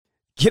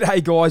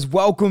G'day guys,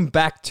 welcome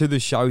back to the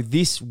show.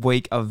 This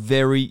week, a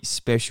very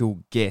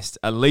special guest,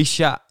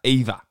 Alicia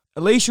Eva.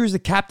 Alicia is the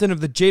captain of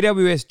the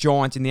GWS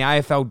Giants in the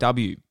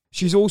AFLW.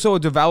 She's also a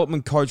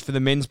development coach for the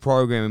men's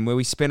program where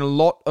we spent a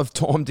lot of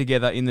time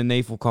together in the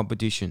NEAFL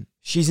competition.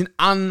 She's an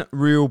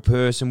unreal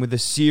person with a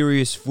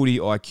serious footy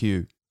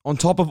IQ. On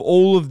top of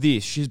all of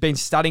this, she's been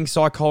studying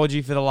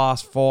psychology for the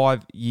last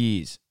 5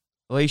 years.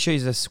 Alicia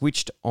is a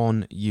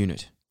switched-on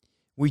unit.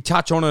 We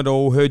touch on it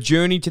all, her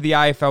journey to the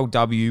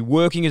AFLW,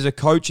 working as a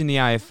coach in the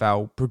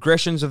AFL,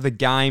 progressions of the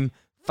game,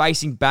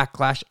 facing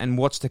backlash, and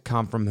what's to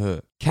come from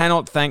her.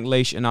 Cannot thank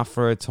Leash enough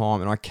for her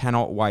time, and I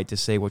cannot wait to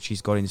see what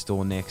she's got in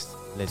store next.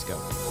 Let's go.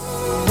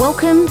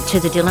 Welcome to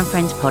the Dylan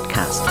Friends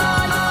podcast.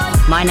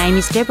 My name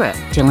is Deborah,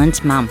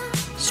 Dylan's mum.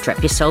 Strap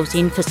yourselves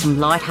in for some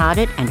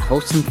lighthearted and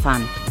wholesome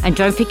fun. And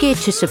don't forget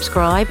to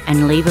subscribe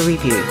and leave a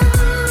review.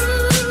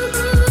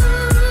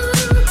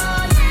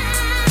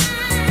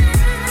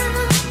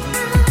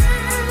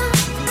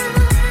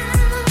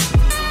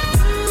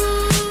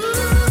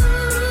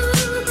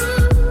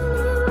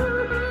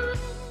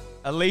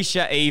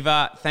 Alicia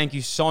Eva, thank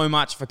you so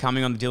much for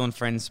coming on the Dylan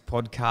Friends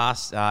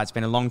podcast. It's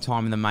been a long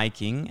time in the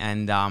making,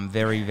 and I'm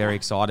very, very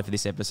excited for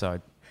this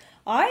episode.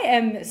 I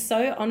am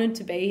so honoured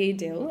to be here,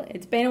 Dill.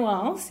 It's been a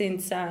while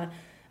since I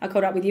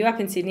caught up with you up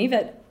in Sydney,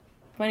 but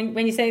when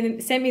you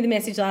sent me the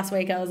message last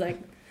week, I was like,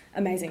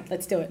 amazing,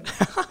 let's do it.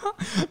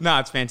 No,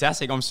 it's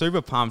fantastic. I'm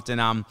super pumped,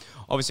 and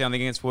obviously I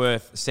think it's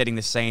worth setting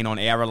the scene on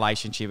our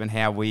relationship and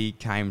how we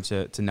came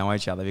to know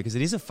each other, because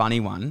it is a funny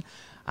one.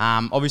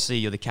 Obviously,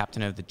 you're the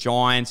captain of the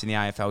Giants in the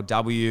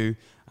AFLW.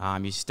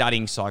 You're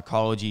studying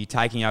psychology,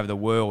 taking over the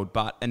world.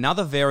 But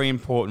another very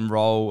important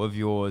role of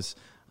yours,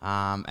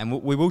 and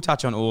we will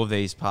touch on all of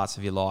these parts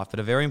of your life, but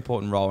a very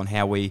important role in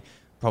how we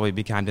probably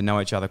became to know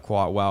each other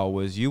quite well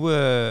was you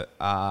were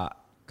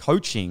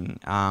coaching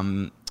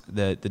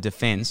the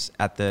defence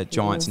at the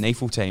Giants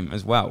NEAFL team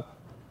as well.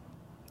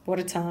 What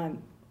a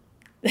time.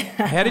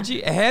 How did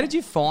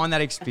you find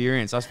that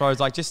experience? I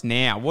suppose, like, just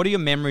now, what are your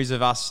memories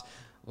of us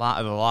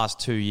over the last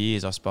 2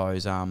 years, I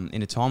suppose,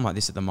 in a time like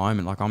this at the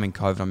moment? Like, I'm in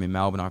COVID, I'm in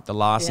Melbourne. The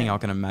last thing I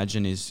can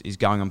imagine is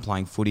going and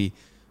playing footy.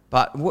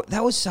 But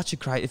that was such a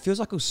great... It feels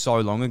like it was so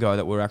long ago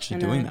that we're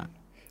actually doing that.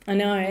 I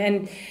know.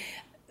 And,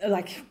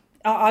 like,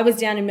 I was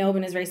down in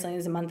Melbourne as recently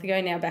as a month ago,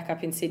 now back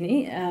up in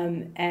Sydney.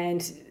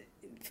 And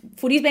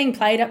footy's being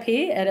played up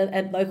here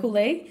at local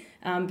league,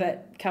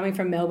 but coming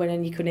from Melbourne,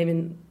 and you couldn't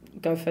even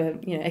go for,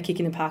 a kick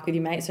in the park with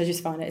your mates. So I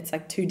just find it's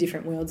like two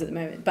different worlds at the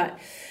moment. But...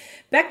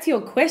 back to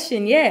your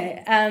question,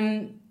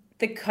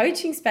 the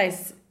coaching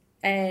space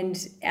and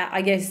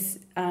I guess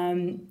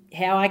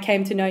how I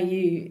came to know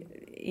you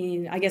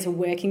in, I guess, a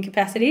working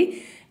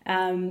capacity.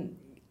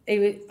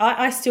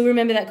 I still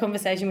remember that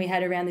conversation we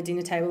had around the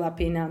dinner table up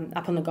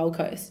on the Gold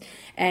Coast,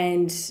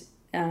 and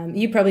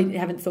you probably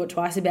haven't thought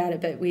twice about it,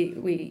 but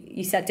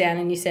you sat down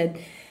and you said,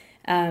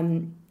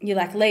 you're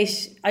like,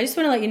 Leash, I just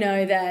want to let you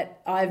know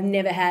that I've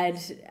never had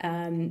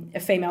a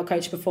female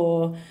coach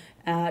before.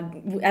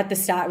 At the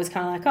start, it was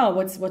kind of like, oh,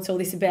 what's all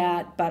this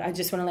about? But I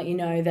just want to let you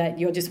know that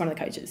you're just one of the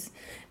coaches.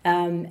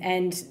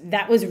 And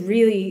that was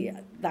really,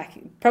 like,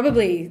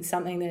 probably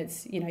something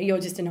that's, you're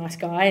just a nice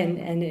guy,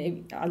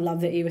 and I love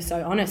that you were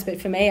so honest.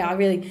 But for me, I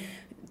really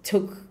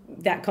took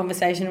that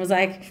conversation and was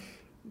like,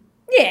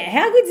 yeah,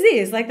 how good's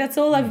this? Like, that's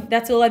all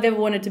I've ever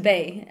wanted to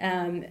be.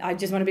 I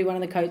just want to be one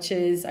of the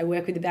coaches. I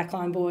work with the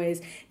backline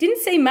boys. Didn't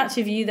see much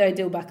of you though,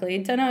 Dill Buckley.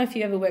 Don't know if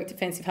you ever worked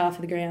defensive half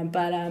of the ground,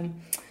 but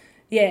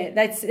yeah,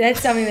 that's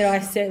something that I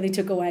certainly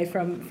took away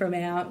from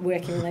our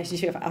working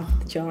relationship up at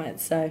the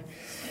Giants. So,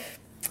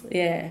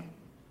 yeah.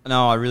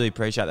 No, I really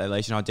appreciate that,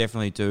 Alicia, and I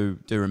definitely do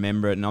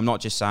remember it. And I'm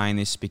not just saying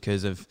this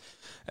because of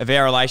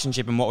our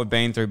relationship and what we've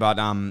been through, but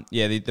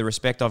the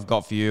respect I've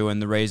got for you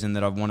and the reason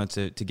that I've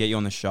wanted to get you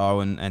on the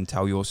show and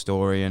tell your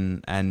story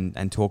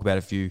and talk about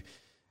a few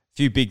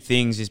big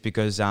things is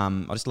because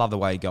I just love the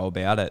way you go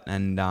about it.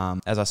 And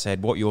as I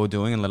said, what you're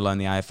doing, and let alone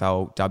the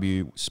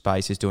AFLW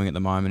space is doing at the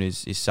moment,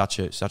 is such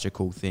a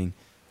cool thing.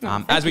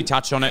 As we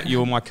touched on it, you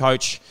were my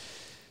coach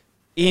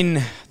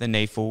in the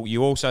NEAFL.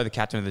 You're also the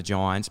captain of the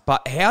Giants.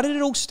 But how did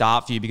it all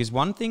start for you? Because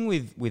one thing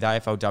with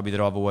AFLW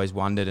that I've always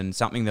wondered, and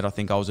something that I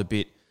think I was a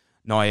bit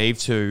naive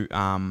to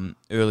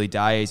early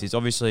days, is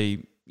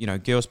obviously,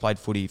 girls played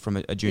footy from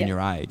a junior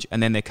age,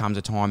 and then there comes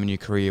a time in your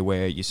career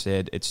where you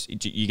said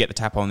you get the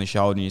tap on the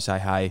shoulder and you say,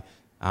 hey,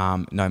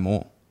 no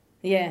more.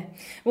 Yeah.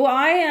 Well,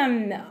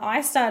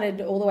 I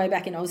started all the way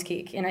back in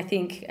Auskick, and I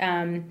think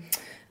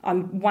I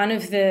was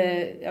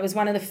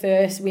one of the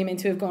first women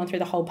to have gone through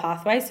the whole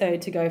pathway, so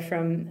to go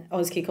from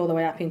Auskick all the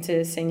way up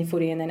into senior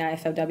footy and then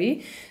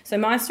AFLW. So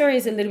my story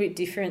is a little bit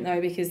different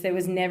though, because there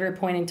was never a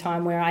point in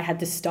time where I had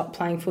to stop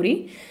playing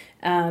footy.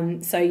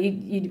 So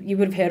you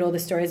would have heard all the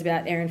stories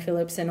about Erin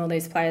Phillips and all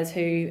these players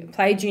who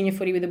played junior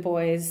footy with the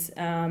boys,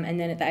 and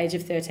then at the age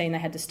of 13 they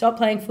had to stop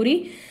playing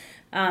footy,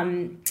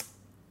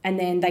 and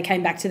then they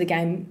came back to the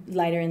game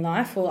later in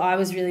life. Well, I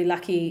was really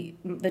lucky.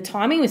 The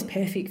timing was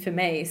perfect for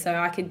me. So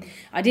I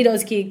did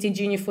Auskick, did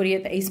junior footy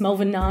at the East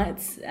Malvern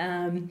Knights,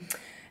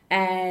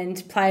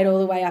 and played all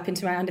the way up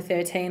into my under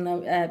 13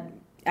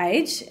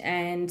 age,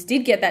 and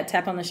did get that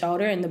tap on the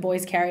shoulder, and the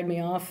boys carried me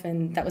off,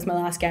 and that was my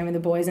last game with the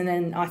boys, and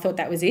then I thought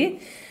that was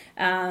it.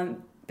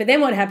 But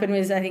then what happened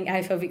was, I think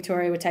AFL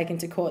Victoria were taken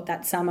to court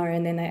that summer,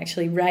 and then they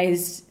actually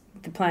raised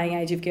the playing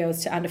age of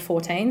girls to under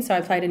 14. So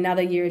I played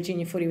another year of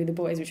junior footy with the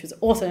boys, which was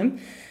awesome.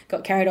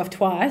 Got carried off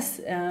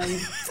twice.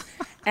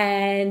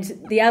 And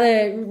the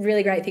other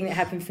really great thing that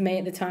happened for me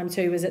at the time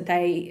too was that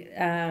they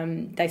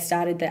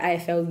started the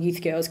AFL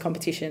Youth Girls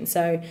competition.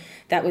 So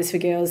that was for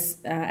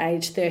girls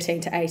aged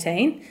 13 to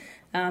 18.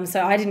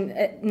 So I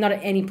didn't, not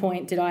at any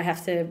point did I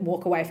have to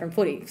walk away from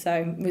footy. So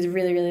I was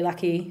really, really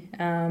lucky.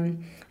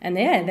 And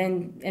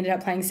then ended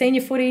up playing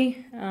senior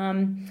footy.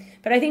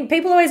 But I think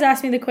people always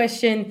ask me the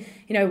question,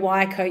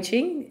 why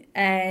coaching?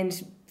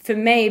 And for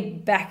me,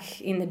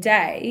 back in the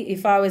day,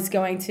 if I was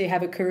going to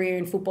have a career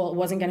in football, it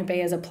wasn't going to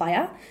be as a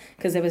player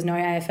because there was no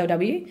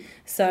AFLW.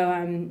 So,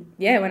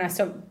 when I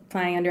stopped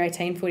playing under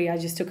 18 footy, I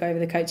just took over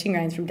the coaching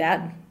reins from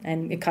Dad,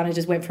 and it kind of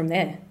just went from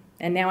there.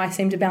 And now I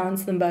seem to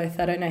balance them both.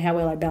 I don't know how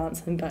well I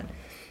balance them, but...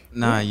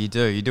 No, you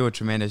do. You do a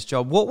tremendous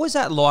job. What was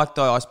that like,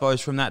 though, I suppose,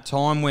 from that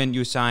time when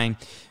you were saying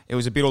it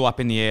was a bit all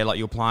up in the air, like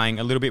you were playing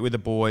a little bit with the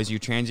boys, you were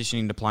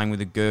transitioning to playing with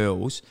the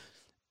girls.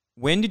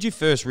 When did you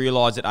first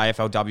realise that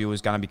AFLW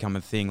was going to become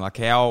a thing? Like,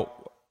 how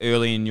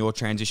early in your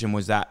transition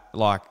was that?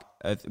 Like,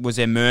 was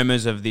there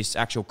murmurs of this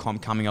actual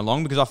comp coming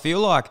along? Because I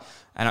feel like,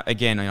 and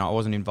again, I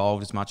wasn't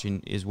involved as much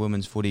as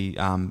women's footy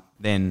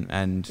then,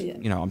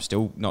 and I'm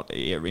still not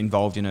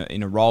involved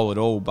in a role at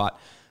all. But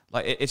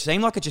like, it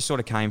seemed like it just sort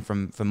of came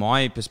from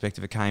my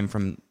perspective, it came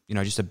from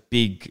just a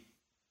big,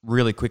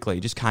 really quickly,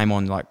 it just came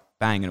on like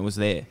bang, and it was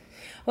there.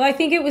 Well, I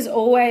think it was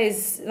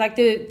always, like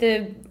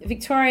the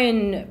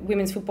Victorian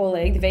Women's Football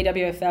League, the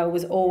VWFL,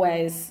 was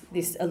always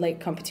this elite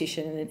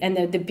competition, and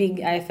the big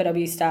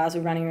AFLW stars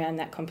were running around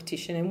that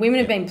competition. And women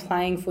have been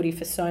playing footy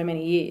for so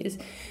many years,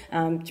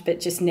 but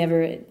just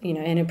never,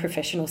 in a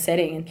professional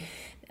setting.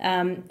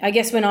 And I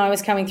guess when I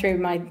was coming through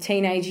my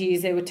teenage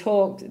years, there was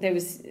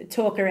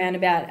talk around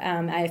about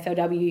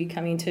AFLW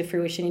coming to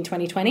fruition in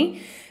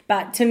 2020.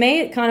 But to me,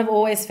 it kind of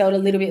always felt a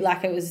little bit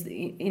like it was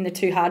in the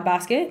too hard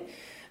basket.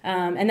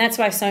 And that's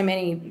why so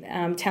many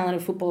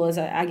talented footballers,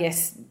 I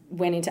guess,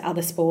 went into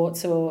other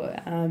sports or,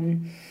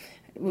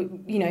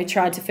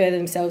 tried to further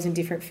themselves in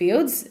different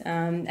fields.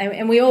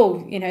 And we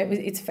all,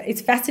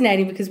 it's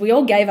fascinating because we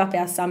all gave up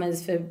our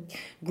summers for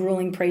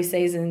grueling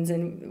pre-seasons,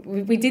 and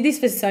we did this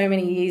for so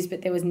many years,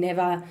 but there was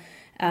never,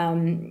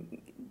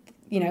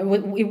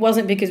 it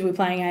wasn't because we were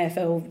playing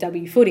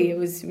AFLW footy. It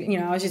was,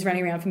 I was just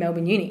running around for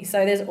Melbourne Uni.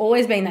 So there's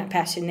always been that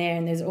passion there,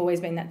 and there's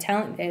always been that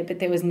talent there, but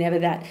there was never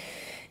that...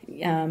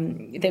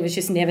 there was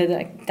just never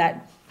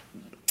that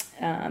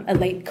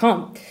elite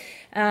comp.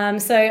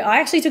 So I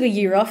actually took a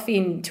year off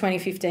in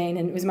 2015,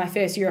 and it was my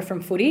first year off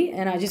from footy,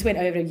 and I just went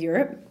over to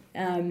Europe.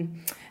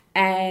 And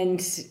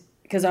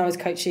because I was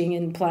coaching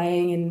and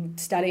playing and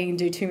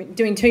studying and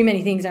doing too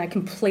many things, and I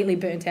completely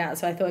burnt out.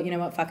 So I thought,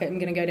 fuck it, I'm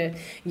going to go to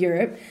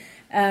Europe.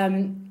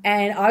 And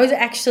I was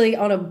actually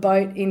on a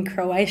boat in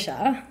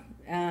Croatia,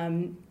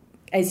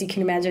 as you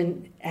can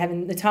imagine,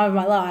 having the time of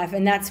my life.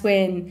 And that's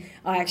when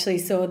I actually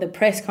saw the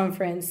press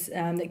conference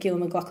that Gillan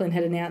McLaughlin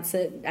had announced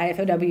that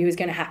AFLW was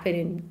going to happen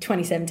in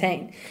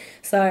 2017.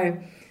 So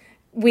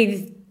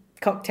with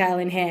cocktail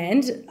in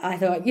hand, I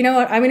thought, you know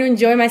what, I'm going to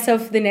enjoy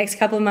myself for the next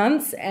couple of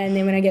months, and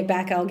then when I get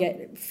back, I'll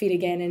get fit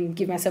again and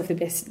give myself the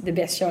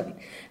best shot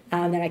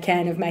that I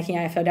can of making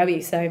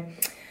AFLW. So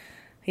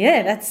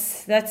yeah,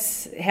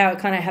 that's how it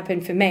kind of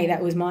happened for me.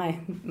 That was my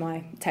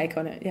take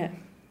on it, yeah.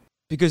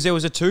 Because there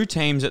was two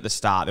teams at the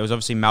start. There was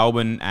obviously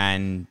Melbourne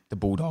and the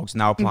Bulldogs,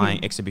 and they were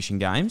playing exhibition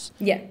games.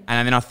 Yeah.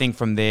 And then I think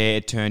from there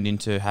it turned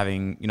into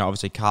having,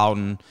 obviously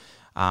Carlton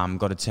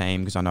got a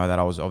team, because I know that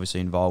I was obviously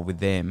involved with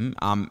them.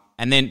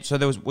 And then, so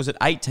there was it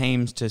 8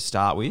 teams to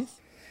start with?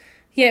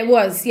 Yeah, it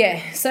was,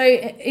 yeah. So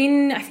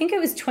I think it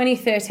was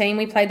 2013,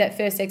 we played that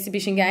first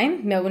exhibition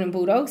game, Melbourne and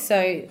Bulldogs.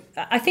 So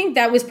I think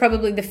that was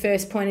probably the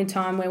first point in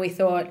time where we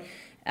thought,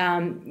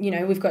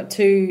 we've got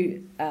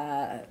two,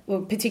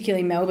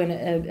 particularly Melbourne,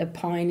 a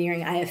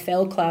pioneering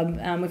AFL club.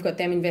 We've got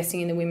them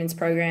investing in the women's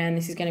program.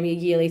 This is going to be a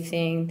yearly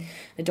thing.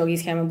 The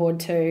doggies came on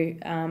board too.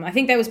 I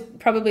think that was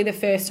probably the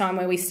first time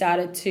where we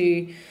started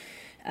to,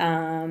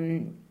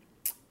 I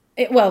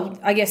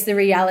guess the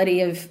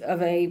reality of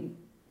a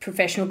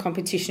professional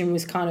competition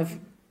was kind of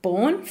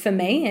born for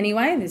me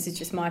anyway. This is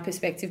just my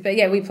perspective. But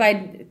yeah, we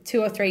played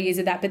 2 or 3 years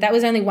of that, but that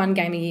was only one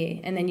game a year,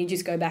 and then you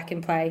just go back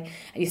and play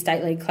at your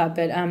state league club.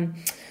 But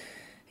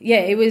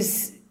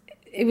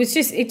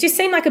it just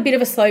seemed like a bit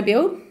of a slow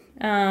build.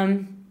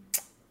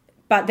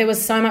 But there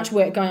was so much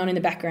work going on in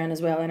the background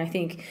as well. And I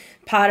think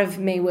part of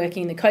me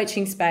working in the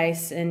coaching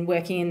space and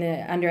working in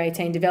the under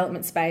 18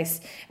 development space,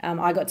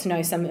 I got to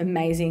know some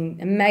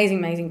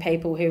amazing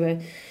people who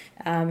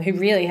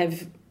really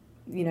have,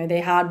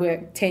 their hard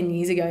work 10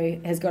 years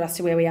ago has got us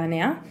to where we are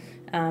now.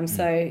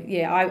 So,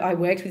 yeah, I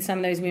worked with some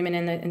of those women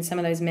and some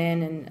of those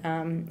men,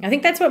 and I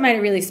think that's what made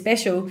it really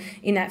special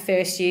in that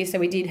first year. So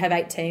we did have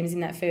 8 teams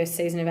in that first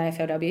season of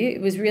AFLW.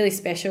 It was really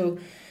special,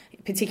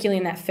 particularly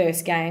in that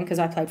first game, because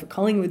I played for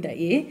Collingwood that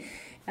year.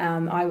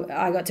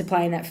 I got to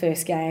play in that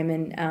first game,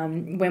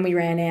 and when we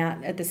ran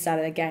out at the start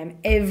of the game,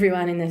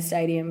 everyone in the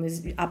stadium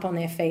was up on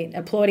their feet,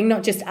 applauding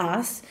not just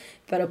us,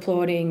 but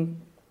applauding,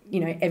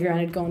 everyone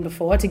had gone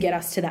before to get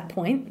us to that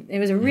point. It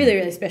was a really,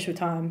 really special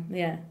time,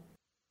 yeah.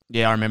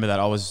 Yeah, I remember that.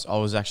 I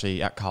was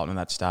actually at Carlton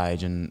at that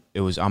stage, and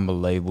it was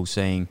unbelievable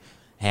seeing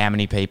how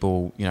many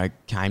people,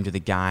 came to the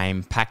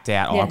game, packed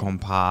out Icon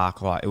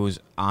Park. Like, it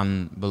was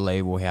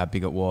unbelievable how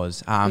big it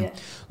was.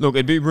 Look,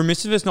 it'd be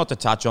remiss of us not to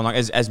touch on, like,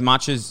 as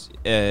much as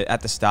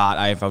at the start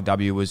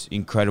AFLW was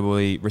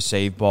incredibly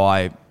received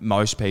by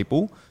most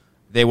people,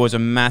 there was a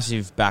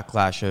massive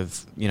backlash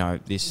of,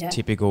 this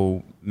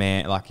typical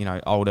man,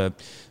 older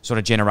sort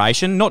of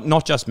generation,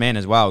 not just men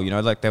as well,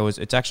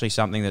 it's actually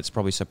something that's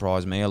probably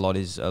surprised me a lot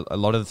is a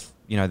lot of,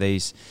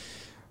 these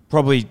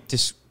probably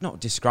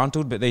not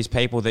disgruntled, but these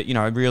people that,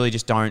 really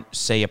just don't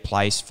see a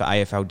place for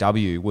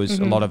AFLW was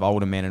a lot of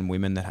older men and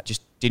women that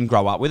just didn't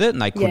grow up with it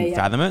and they couldn't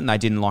fathom it and they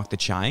didn't like the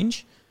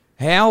change.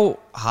 How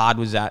hard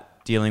was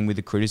that dealing with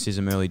the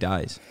criticism early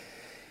days?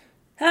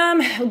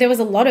 There was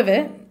a lot of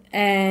it,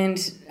 and,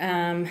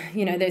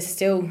 there's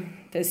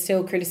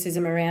still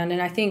criticism around.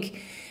 And I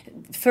think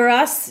for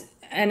us,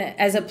 and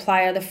as a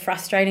player, the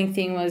frustrating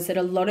thing was that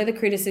a lot of the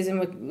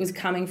criticism was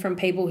coming from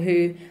people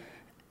who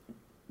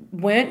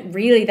weren't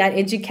really that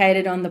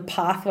educated on the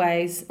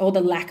pathways or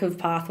the lack of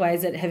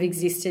pathways that have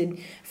existed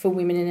for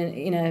women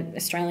in a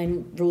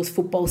Australian rules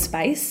football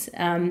space.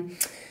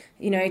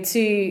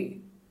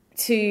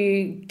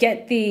 To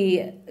get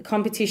the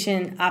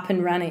competition up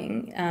and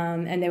running,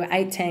 and there were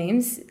 8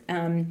 teams,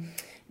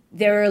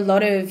 there were a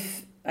lot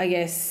of, I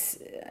guess,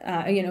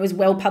 it was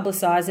well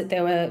publicised that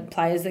there were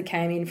players that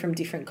came in from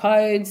different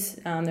codes.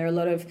 There were a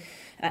lot of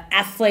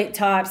athlete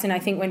types, and I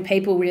think when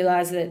people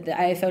realised that the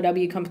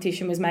AFLW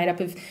competition was made up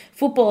of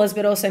footballers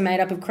but also made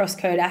up of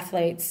cross-code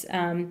athletes,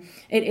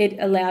 it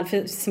allowed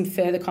for some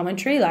further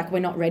commentary, like, we're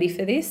not ready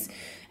for this.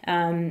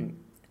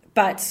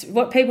 But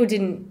what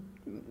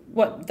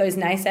those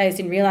naysayers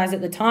didn't realise at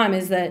the time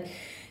is that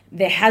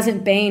there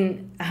hasn't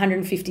been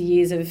 150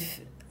 years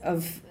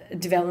of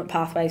development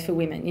pathways for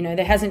women.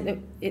 There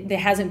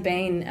hasn't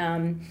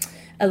been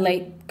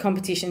elite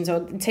competitions,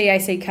 or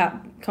TAC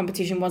Cup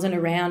competition wasn't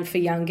around for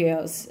young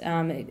girls.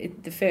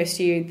 The first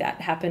year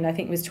that happened, I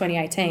think, was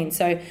 2018.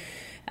 So,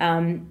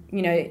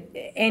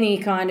 any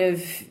kind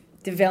of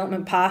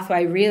development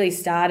pathway really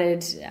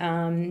started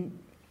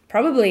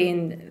probably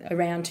in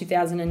around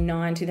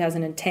 2009,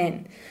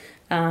 2010.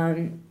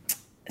 That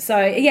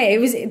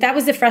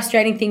was the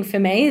frustrating thing for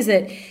me, is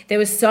that there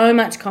was so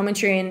much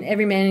commentary and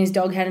every man and his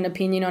dog had an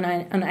opinion on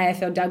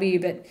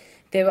AFLW, but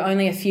there were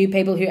only a few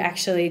people who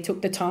actually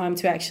took the time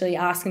to actually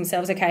ask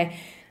themselves, okay,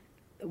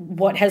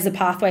 what has the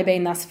pathway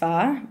been thus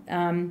far?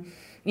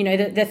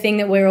 The thing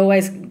that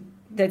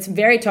that's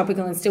very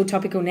topical and still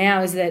topical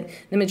now is that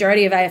the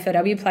majority of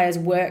AFLW players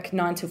work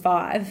 9 to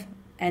 5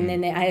 and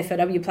then they're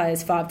AFLW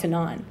players 5 to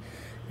 9.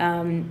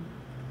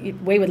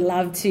 We would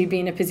love to be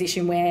in a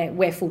position where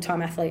we're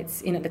full-time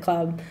athletes in at the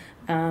club,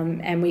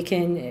 and we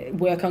can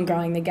work on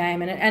growing the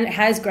game. And it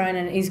has grown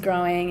and it is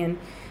growing, and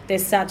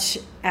there's such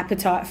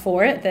appetite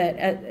for it that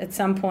at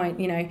some point,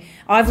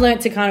 I've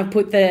learnt to kind of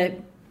put the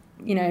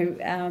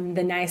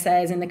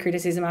naysayers and the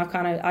criticism,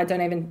 I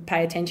don't even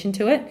pay attention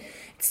to it.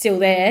 It's still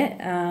there,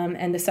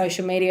 and the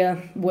social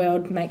media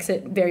world makes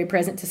it very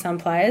present to some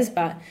players.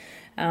 But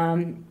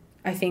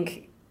I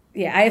think,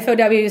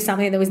 AFLW is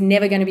something that was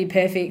never going to be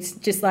perfect,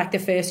 just like the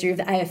first year of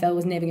the AFL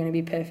was never going to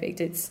be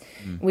perfect.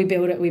 We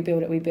build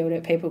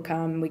it. People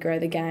come, we grow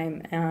the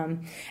game.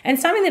 And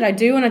something that I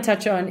do want to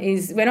touch on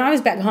is when I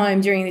was back home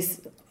during this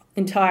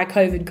entire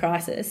COVID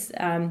crisis,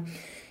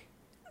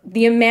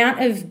 the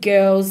amount of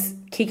girls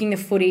kicking the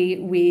footy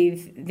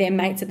with their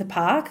mates at the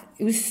park,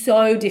 it was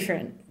so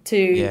different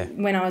to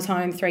when I was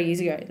home 3 years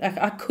ago. Like,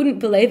 I couldn't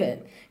believe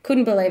it.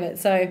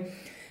 So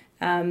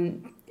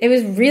it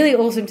was really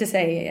awesome to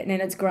see, and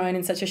it's grown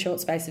in such a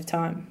short space of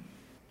time.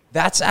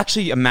 That's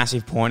actually a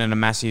massive point and a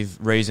massive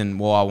reason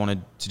why I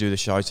wanted to do the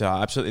show today.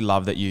 I absolutely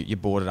love that you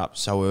brought it up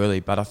so early,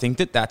 but I think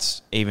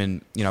that's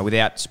even,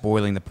 without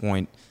spoiling the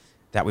point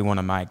that we want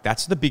to make,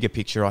 that's the bigger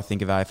picture, I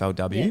think, of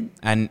AFLW.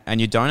 Yeah.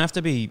 And you don't have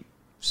to be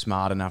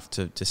smart enough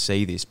to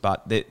see this,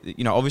 but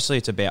obviously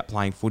it's about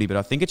playing footy, but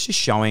I think it's just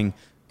showing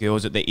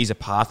girls that there is a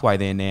pathway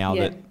there now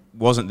that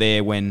wasn't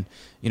there when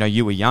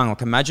you were young.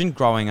 Like, imagine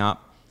growing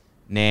up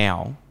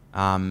now,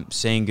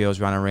 seeing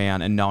girls run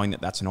around and knowing that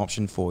that's an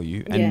option for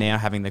you, and now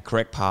having the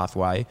correct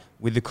pathway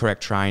with the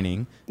correct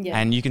training,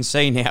 and you can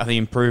see now the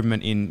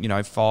improvement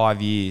in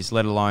 5 years,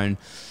 let alone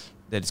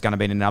that it's going to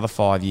be in another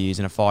 5 years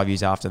and 5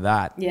 years after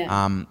that.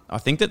 I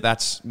think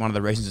that's one of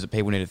the reasons that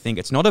people need to think.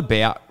 It's not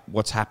about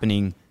what's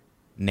happening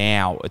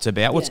now, it's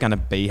about what's going to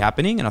be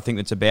happening, and I think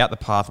it's about the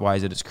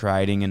pathways that it's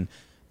creating and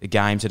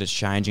games that it's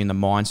changing, the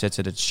mindsets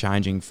that it's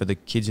changing for the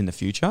kids in the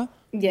future.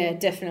 Yeah,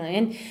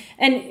 definitely.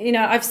 And you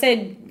know, I've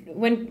said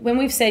when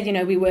we've said, you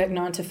know, we work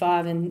 9 to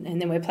 5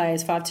 and then we're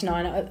players 5 to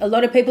 9, a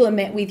lot of people are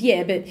met with,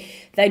 yeah, but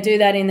they do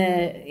that in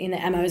the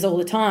AMOs all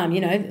the time.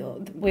 You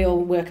know, we all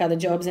work other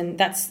jobs, and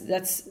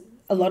that's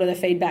a lot of the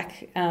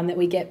feedback that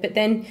we get. But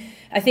then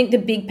I think the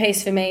big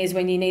piece for me is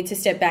when you need to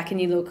step back and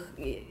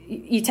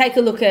you take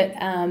a look at,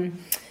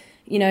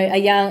 you know, a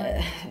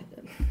young,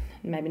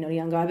 maybe not a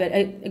young guy, but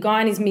a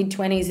guy in his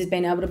mid-20s has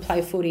been able to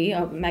play footy,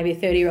 or maybe a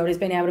 30-year-old has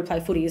been able to play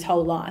footy his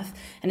whole life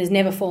and has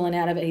never fallen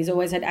out of it. He's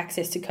always had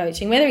access to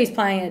coaching, whether he's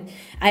playing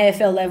at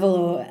AFL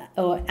level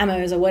or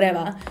AMOs or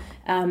whatever.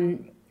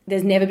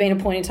 There's never been a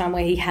point in time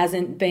where he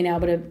hasn't been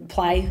able to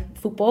play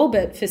football.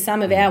 But for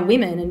some of our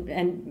women,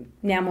 and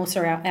now more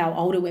so our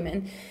older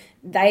women,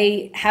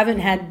 they haven't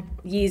had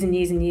years and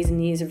years and years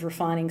and years of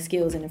refining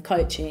skills and of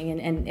coaching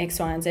and X,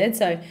 Y, and Z.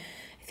 So I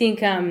think,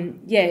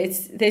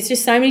 there's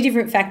just so many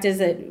different factors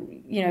that,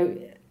 you know,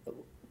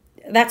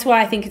 that's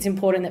why I think it's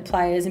important that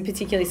players, and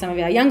particularly some of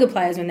our younger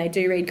players, when they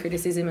do read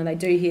criticism and they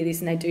do hear this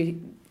and they do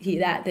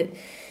hear that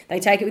they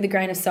take it with a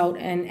grain of salt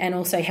and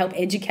also help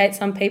educate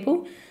some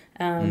people.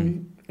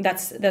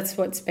 That's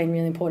what's been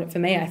really important for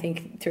me, I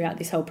think, throughout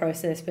this whole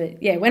process.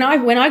 But yeah, when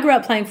I grew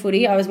up playing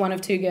footy, I was one of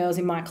 2 girls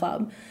in my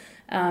club.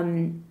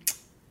 And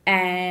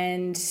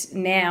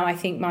now I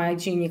think my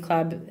junior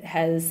club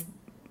has,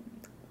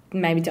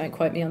 maybe don't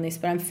quote me on this,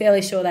 but I'm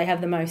fairly sure they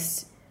have the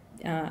most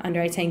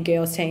under 18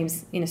 girls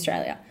teams in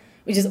Australia,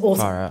 which is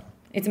awesome. Far out.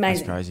 It's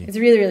amazing. That's crazy. It's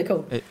really, really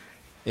cool.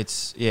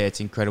 It's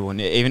incredible.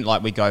 And even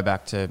like we go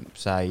back to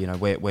say, you know,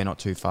 we're not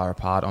too far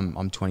apart.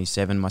 I'm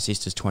 27, my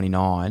sister's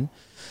 29.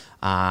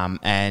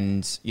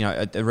 And, you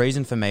know, the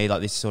reason for me,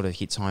 like, this sort of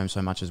hits home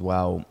so much as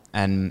well,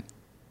 and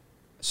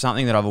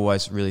something that I've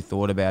always really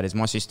thought about is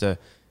my sister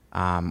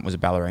was a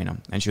ballerina,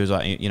 and she was,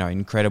 like, you know,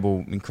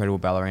 incredible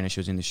ballerina. She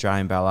was in the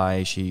Australian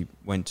Ballet. She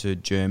went to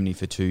Germany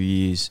for 2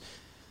 years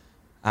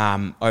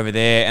over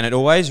there, and it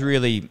always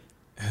really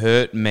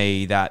hurt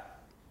me that,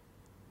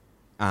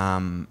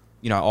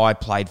 you know, I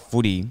played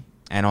footy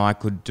and I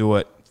could do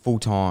it full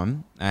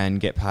time and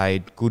get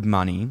paid good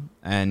money,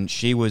 and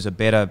she was a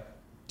better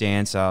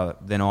dancer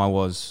than I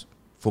was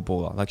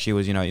footballer. Like, she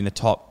was, you know, in the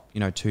top, you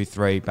know,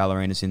 2-3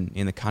 ballerinas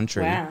in the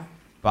country. Wow.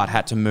 But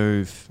had to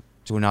move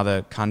to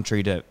another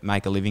country to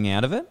make a living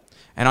out of it.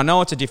 And I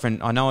know it's a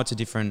different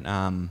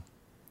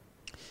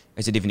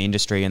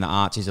industry, and the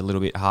arts is a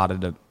little bit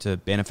harder to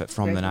benefit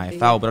from than AFL.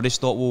 Yeah. But I just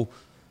thought, well,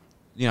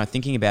 you know,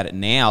 thinking about it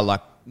now,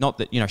 like, not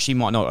that, you know, she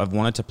might not have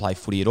wanted to play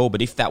footy at all,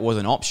 but if that was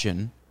an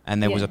option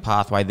and there was a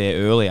pathway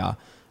there earlier,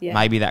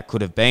 maybe that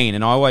could have been.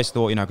 And I always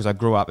thought, you know, because I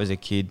grew up as a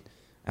kid,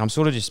 and I'm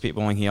sort of just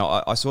spitballing here,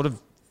 I sort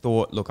of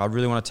thought, look, I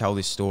really want to tell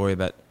this story,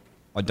 but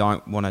I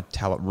don't want to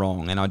tell it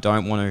wrong, and I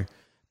don't want to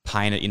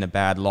paint it in a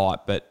bad light.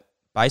 But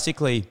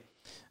basically,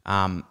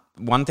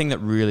 one thing that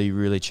really,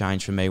 really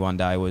changed for me one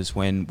day was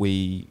when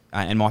we,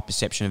 and my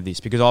perception of this,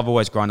 because I've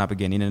always grown up,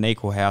 again, in an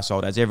equal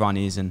household, as everyone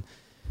is, and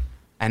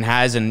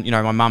you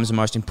know, my mum's the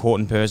most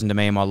important person to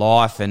me in my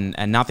life, and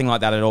nothing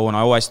like that at all. And I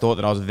always thought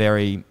that I was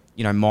very,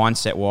 you know,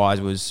 mindset-wise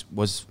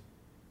was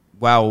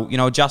well, you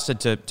know, adjusted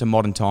to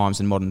modern times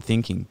and modern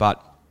thinking.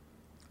 But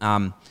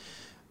there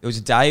was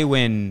a day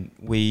when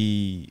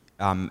we,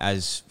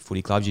 as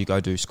footy clubs, you go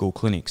do school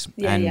clinics.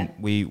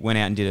 We went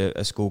out and did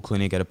a school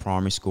clinic at a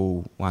primary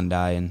school one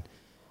day, and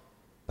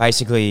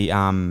basically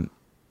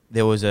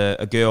there was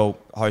a girl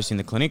hosting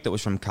the clinic that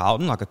was from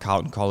Carlton, like a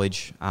Carlton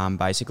college,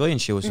 basically,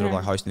 and she was sort of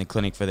like hosting the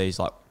clinic for these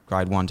like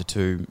grade 1 to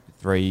 2,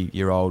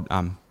 3-year-old,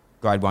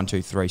 grade 1,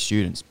 2, 3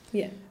 students.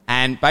 Yeah.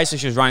 And basically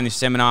she was running this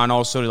seminar, and I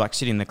was sort of like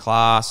sitting in the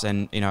class,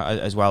 and, you know,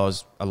 as well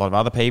as a lot of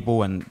other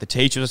people, and the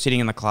teachers were sitting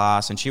in the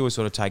class, and she was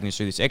sort of taking us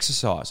through this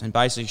exercise. And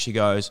basically she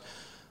goes,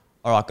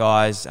 all right,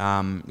 guys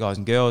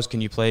and girls, can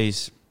you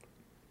please,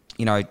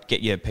 you know,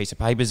 get your piece of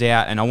papers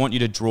out, and I want you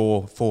to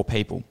draw 4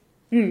 people.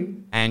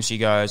 And she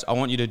goes, I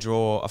want you to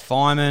draw a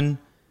fireman,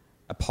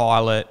 a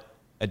pilot,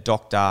 a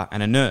doctor,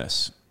 and a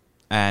nurse.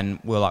 And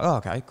we're like, oh,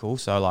 okay, cool.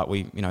 So, like,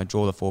 we, you know,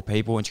 draw the 4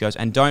 people. And she goes,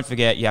 and don't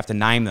forget, you have to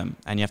name them,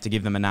 and you have to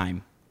give them a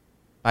name.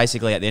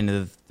 Basically, at the end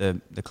of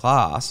the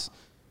class,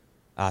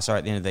 at the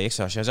end of the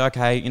exercise, she goes,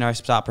 okay, you know,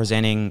 start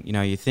presenting, you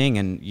know, your thing.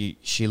 And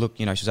she looked,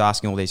 you know, she was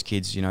asking all these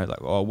kids, you know, like,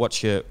 oh,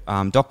 what's your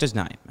doctor's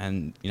name?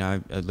 And, you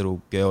know, a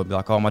little girl would be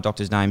like, oh, my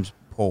doctor's name's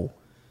Paul.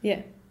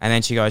 Yeah. And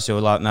then she goes to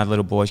another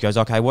little boy. She goes,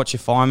 okay, what's your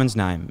fireman's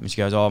name? And she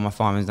goes, oh, my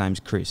fireman's name's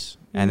Chris.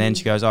 And then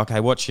she goes, okay,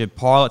 what's your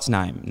pilot's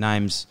name?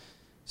 Name's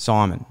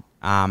Simon.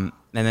 And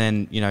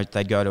then, you know,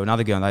 they'd go to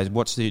another girl and they said,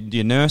 what's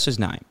your nurse's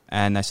name?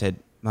 And they said,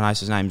 my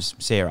nurse's name's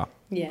Sarah.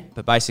 Yeah.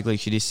 But basically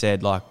she just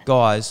said, like,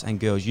 guys and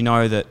girls, you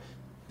know that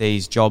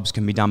these jobs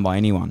can be done by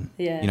anyone.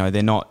 Yeah. You know,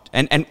 they're not...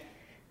 And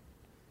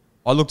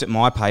I looked at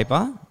my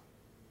paper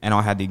and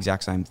I had the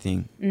exact same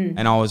thing.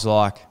 And I was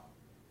like,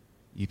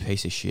 you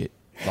piece of shit.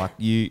 I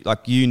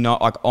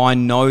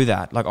know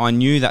that. Like, I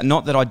knew that.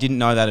 Not that I didn't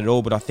know that at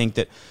all, but I think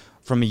that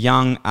from a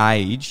young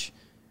age,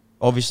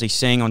 obviously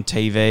seeing on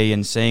TV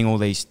and seeing all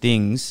these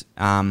things,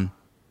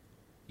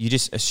 you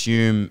just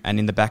assume, and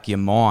in the back of your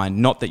mind,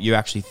 not that you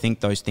actually think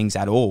those things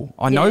at all.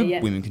 I know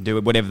women can do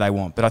it, whatever they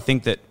want, but I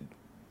think that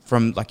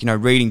from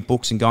reading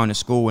books and going to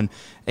school, and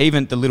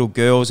even the little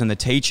girls and the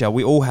teacher,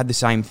 we all had the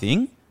same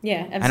thing. Yeah,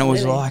 absolutely. And it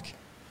was like,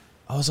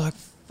 I was like,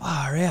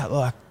 far out.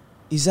 Like,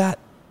 is that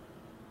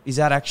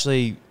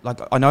actually,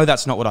 like, I know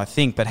that's not what I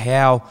think, but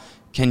how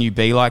can you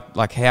be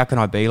like how can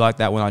I be like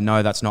that when I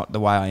know that's not the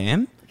way I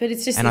am? But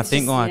it's just, and I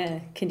think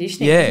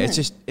conditioning. Yeah,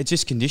 isn't it's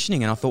just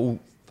conditioning. And I thought, well,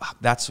 fuck,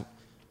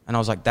 and I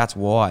was like, that's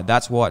why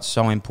it's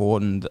so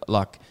important.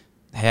 Like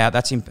how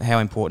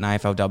important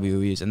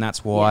AFLW is, and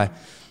that's why,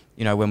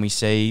 when we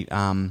see,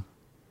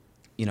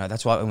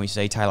 that's why when we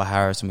see Taylor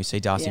Harris and we see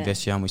Darcy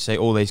Vestia and we see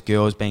all these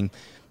girls being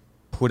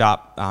put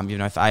up, for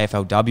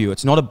AFLW,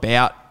 it's not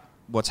about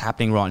what's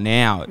happening right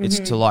now. It's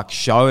to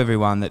show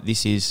everyone that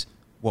this is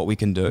what we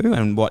can do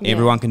and what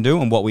everyone can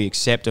do and what we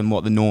accept and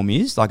what the norm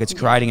is. Like, it's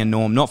creating a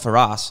norm, not for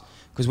us,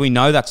 because we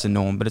know that's the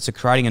norm, but it's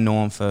creating a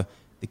norm for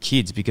the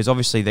kids, because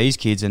obviously these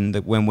kids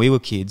when we were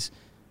kids,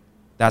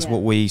 that's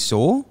what we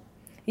saw.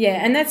 Yeah,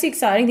 and that's the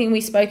exciting thing.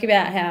 We spoke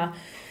about how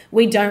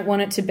we don't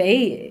want it to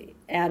be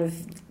out of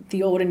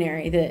the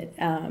ordinary that,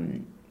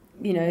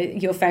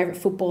 your favourite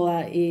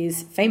footballer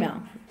is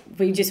female.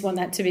 We just want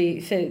that to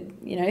be for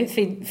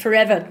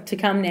forever to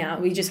come now.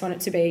 We just want it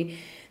to be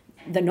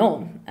the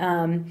norm.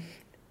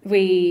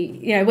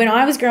 When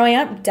I was growing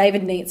up,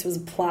 David Neitz was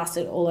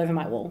plastered all over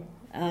my wall.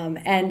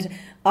 And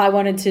I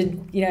wanted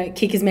to,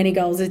 kick as many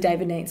goals as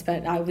David Neitz,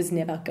 but I was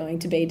never going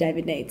to be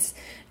David Neitz.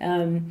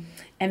 And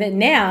then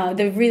now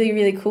the really,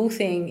 really cool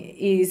thing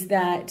is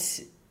that,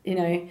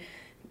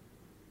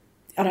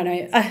 I don't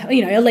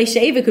know,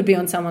 Alicia Eva could be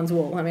on someone's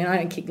wall. I mean, I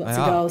don't kick lots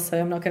of goals, so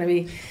I'm not going to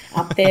be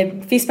up there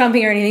fist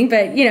pumping or anything.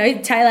 But,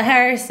 Taylor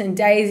Harris and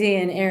Daisy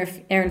and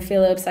Erin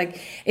Phillips,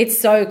 it's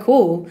so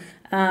cool.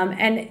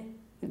 And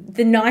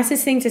the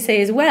nicest thing to see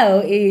as well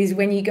is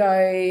when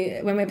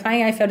we're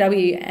playing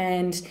AFLW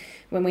and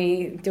when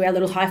we do our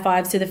little high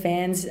fives to the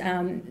fans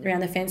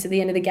around the fence at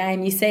the end of the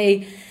game, you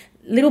see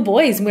little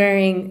boys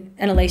wearing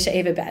an Alicia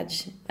Eva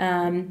badge.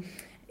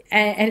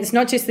 And it's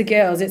not just the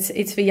girls;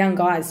 it's for young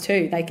guys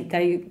too.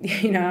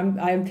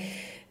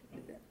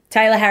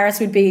 Taylor Harris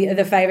would be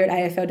the favourite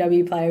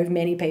AFLW player of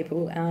many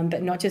people,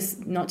 but not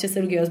just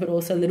little girls, but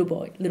also little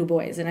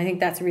boys. And I think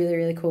that's really,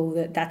 really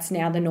cool that's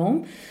now the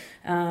norm.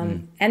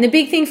 And the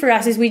big thing for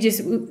us is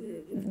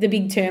the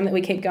big term that we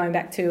keep going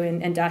back to,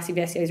 and Darcy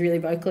Vestia is really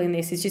vocal in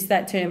this, is just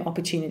that term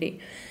opportunity.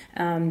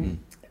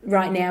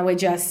 Right now we're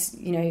just,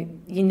 you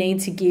need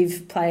to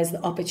give players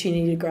the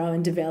opportunity to grow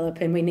and develop,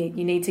 and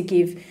you need to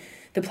give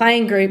the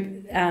playing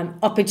group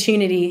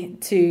opportunity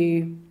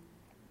to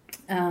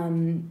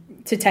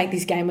take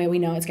this game where we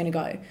know it's going to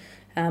go.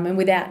 And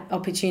without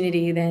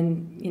opportunity,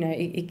 then,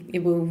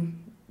 it will,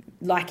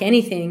 like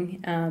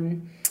anything,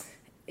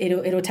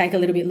 it'll take a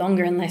little bit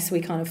longer unless we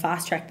kind of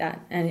fast track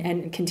that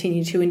and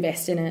continue to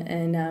invest in it.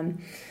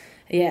 And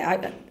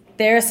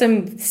there are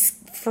some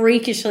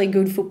freakishly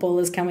good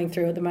footballers coming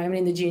through at the moment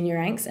in the junior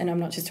ranks, and I'm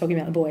not just talking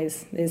about the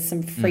boys. There's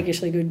some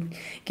freakishly good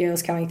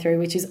girls coming through,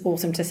 which is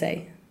awesome to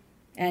see.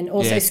 And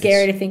also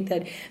scary to think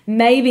that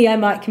maybe I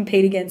might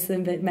compete against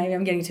them, but maybe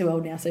I'm getting too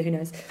old now, so who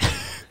knows?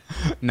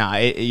 No,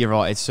 you're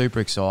right. It's super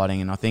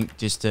exciting, and I think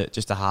just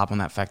to harp on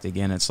that fact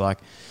again, it's like,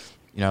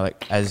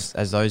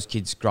 as those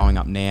kids growing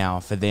up now,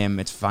 for them,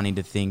 it's funny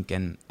to think,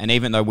 and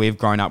even though we've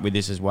grown up with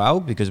this as well,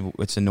 because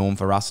it's a norm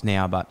for us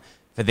now, but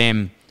for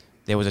them,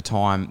 there was a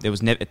time,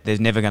 there's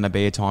never going to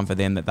be a time for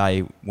them that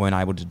they weren't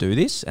able to do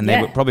this, and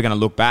they're probably going to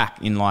look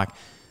back in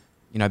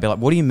be like,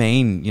 what do you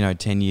mean,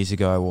 10 years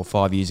ago or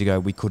 5 years ago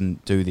we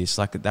couldn't do this?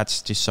 Like,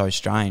 that's just so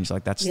strange.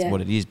 Like, that's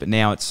what it is. But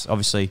now it's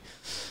obviously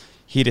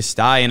here to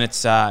stay, and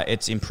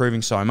it's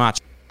improving so much.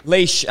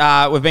 Leash,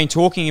 we've been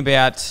talking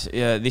about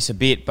this a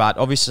bit, but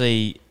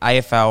obviously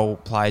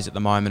AFL players at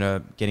the moment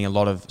are getting a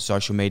lot of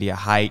social media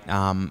hate.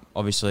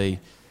 Obviously,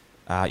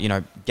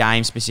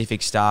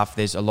 game-specific stuff.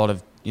 There's a lot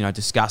of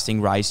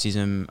disgusting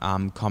racism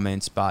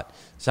comments, but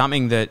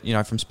something that,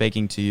 from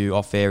speaking to you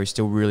off air is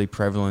still really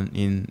prevalent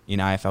in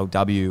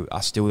AFLW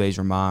are still these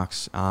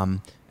remarks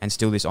and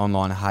still this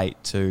online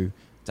hate to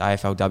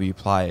AFLW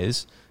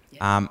players.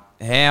 Yeah.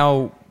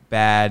 How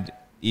bad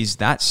is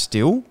that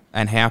still,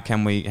 and how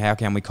can we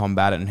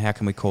combat it, and how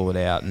can we call it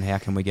out, and how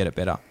can we get it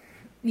better?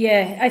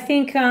 Yeah, I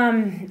think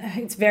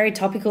it's very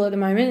topical at the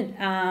moment,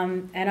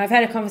 and I've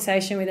had a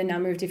conversation with a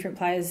number of different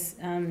players,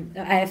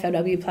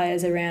 AFLW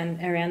players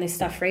around this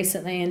stuff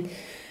recently,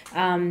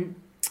 and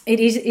it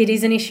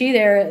is an issue.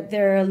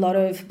 There are a lot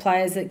of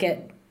players that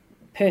get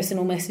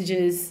personal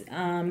messages,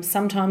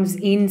 sometimes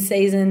in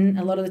season,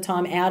 a lot of the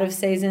time out of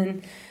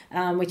season,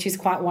 which is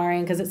quite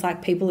worrying, because it's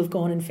like people have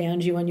gone and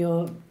found you on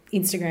your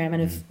Instagram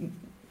and have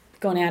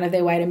gone out of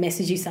their way to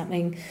message you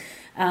something.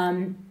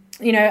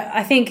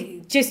 I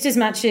think just as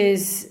much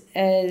as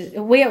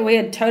we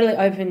are totally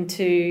open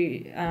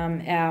to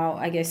our,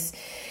 I guess,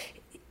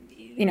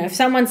 if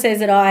someone says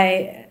that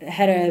I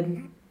had a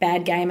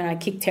bad game and I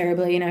kicked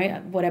terribly,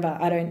 whatever,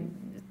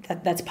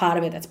 that's part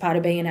of it. That's part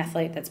of being an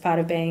athlete. That's part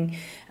of being,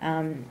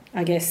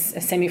 I guess,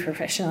 a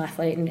semi-professional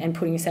athlete and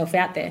putting yourself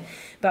out there.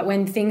 But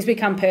when things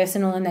become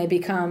personal and they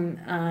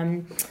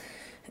become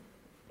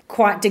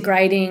quite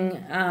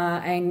degrading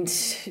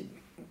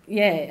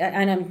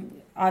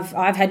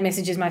I've had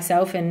messages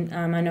myself, and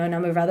I know a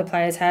number of other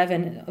players have,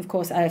 and of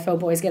course AFL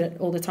boys get it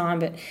all the time,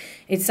 but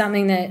it's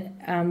something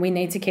that we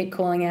need to keep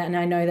calling out, and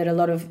I know that a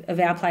lot of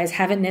our players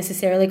haven't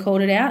necessarily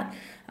called it out,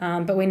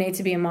 but we need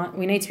to be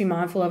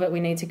mindful of it. We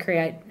need to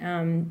create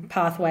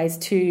pathways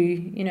to,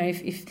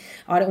 if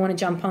I don't want to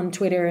jump on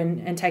Twitter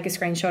and take a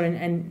screenshot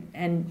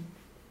and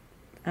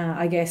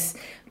I guess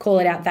call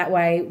it out that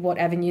way, what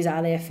avenues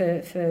are there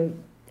for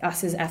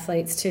us as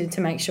athletes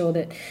to make sure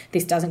that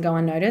this doesn't go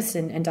unnoticed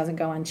and doesn't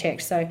go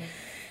unchecked. So,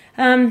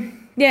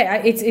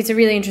 it's a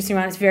really interesting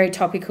one. It's very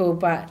topical,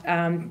 but,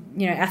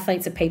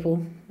 athletes are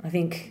people. I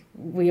think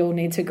we all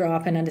need to grow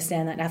up and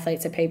understand that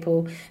athletes are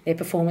people. Their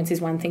performance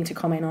is one thing to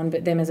comment on,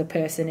 but them as a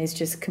person is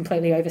just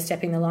completely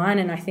overstepping the line.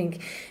 And I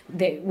think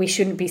that we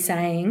shouldn't be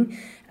saying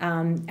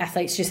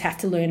athletes just have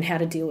to learn how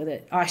to deal with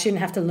it. I shouldn't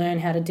have to learn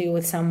how to deal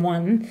with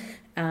someone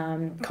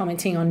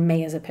commenting on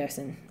me as a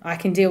person. I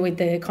can deal with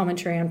the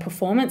commentary on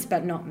performance,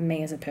 but not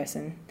me as a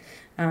person.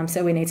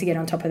 So we need to get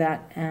on top of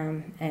that.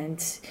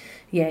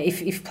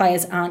 If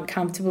players aren't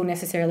comfortable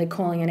necessarily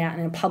calling it out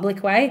in a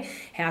public way,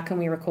 how can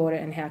we record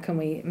it and how can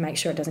we make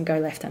sure it doesn't go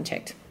left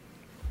unchecked?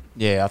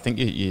 Yeah, I think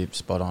you're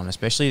spot on,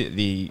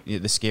 especially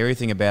the scary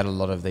thing about a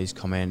lot of these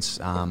comments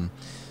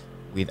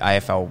with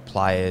AFL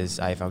players,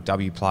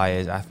 AFLW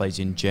players, athletes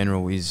in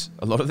general, is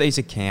a lot of these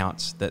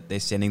accounts that they're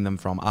sending them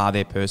from are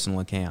their personal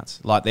accounts.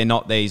 Like, they're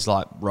not these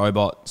like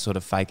robot sort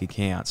of fake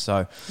accounts.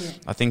 So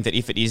I think that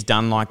if it is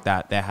done like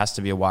that, there has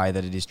to be a way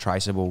that it is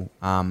traceable.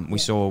 We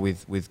saw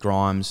with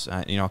Grimes,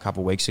 a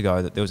couple of weeks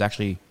ago, that there was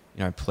actually,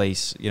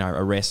 police,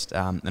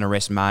 an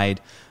arrest made.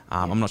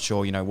 I'm not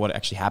sure, what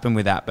actually happened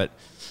with that, but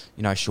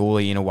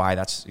surely in a way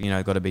that's,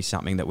 got to be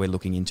something that we're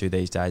looking into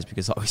these days,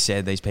 because like we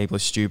said, these people are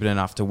stupid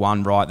enough to,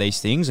 one, write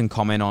these things and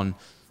comment on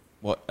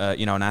what,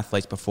 an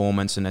athlete's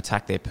performance and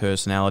attack their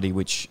personality,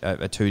 which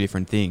are two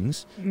different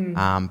things.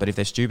 But if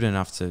they're stupid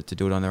enough to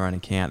do it on their own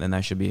account, then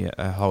they should be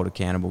held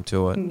accountable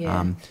to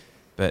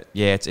it.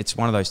 It's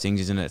one of those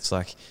things, isn't it? It's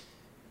like,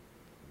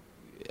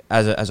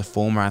 as a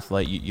former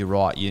athlete, you're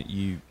right,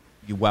 you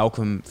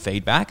welcome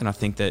feedback, and I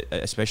think that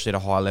especially at a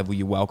high level,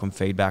 you welcome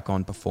feedback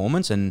on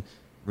performance. And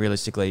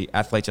realistically,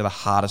 athletes are the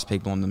hardest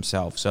people on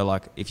themselves. So,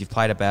 like, if you've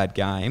played a bad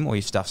game or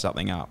you've stuffed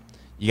something up,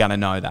 you're going to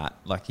know that.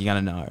 Like, you're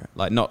going to know.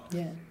 Like,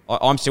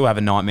 I'm still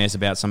having nightmares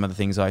about some of the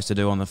things I used to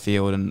do on the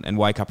field and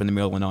wake up in the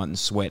middle of the night and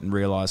sweat and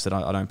realise that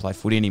I don't play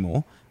footy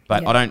anymore.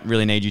 But I don't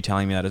really need you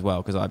telling me that as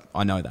well, because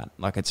I know that.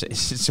 Like, it's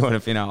sort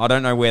of, I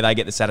don't know where they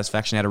get the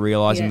satisfaction out of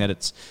realising that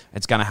it's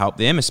going to help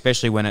them,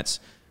 especially when it's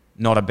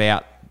not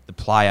about the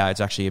player.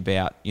 It's actually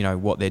about,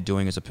 what they're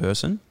doing as a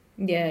person.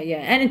 Yeah.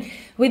 And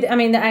the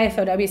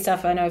AFLW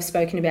stuff, I know I've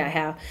spoken about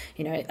how,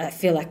 I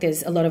feel like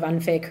there's a lot of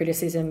unfair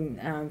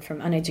criticism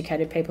from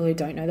uneducated people who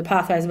don't know the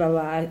pathways, blah,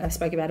 blah, blah. I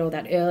spoke about all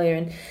that earlier.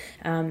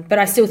 And but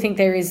I still think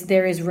there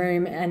is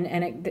room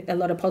and a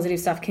lot of positive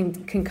stuff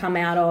can come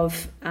out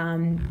of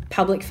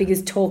public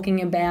figures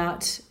talking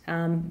about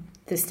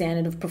the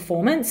standard of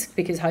performance,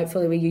 because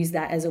hopefully we use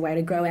that as a way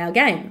to grow our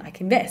game.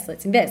 Like,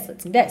 let's invest.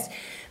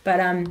 But,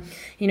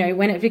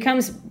 when it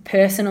becomes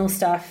personal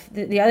stuff,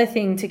 the other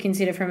thing to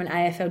consider from an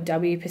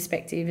AFLW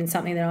perspective, and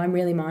something that I'm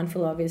really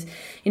mindful of, is,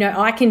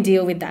 I can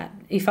deal with that.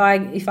 If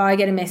I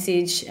get a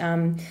message,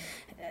 it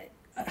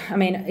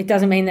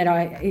doesn't mean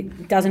that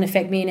it doesn't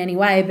affect me in any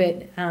way,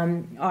 but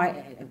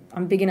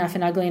I'm big enough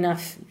and ugly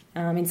enough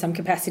in some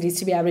capacities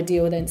to be able to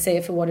deal with it and see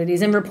it for what it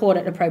is and report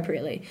it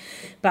appropriately.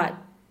 But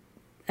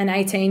an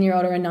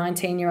 18-year-old or a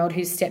 19-year-old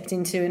who's stepped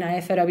into an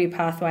AFLW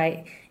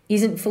pathway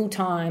isn't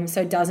full-time,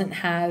 so doesn't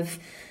have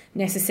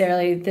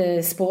necessarily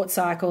the sports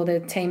cycle,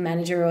 the team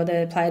manager or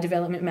the player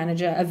development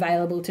manager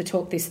available to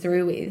talk this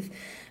through with,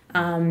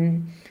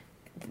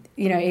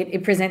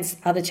 it presents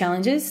other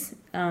challenges.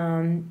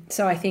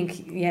 So I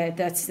think,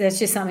 that's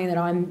just something that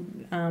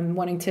I'm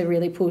wanting to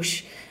really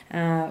push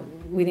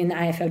within the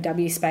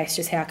AFLW space.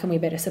 Just how can we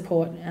better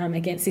support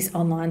against this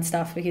online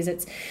stuff, because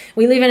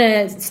we live in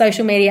a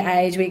social media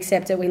age. We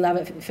accept it, we love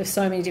it for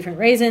so many different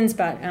reasons,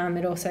 but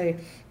it also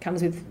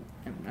comes with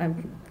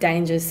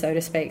dangers, so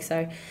to speak.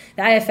 So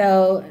the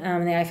AFL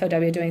and the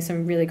AFLW are doing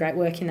some really great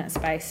work in that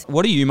space.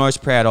 What are you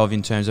most proud of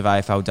in terms of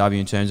AFLW,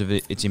 in terms of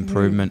its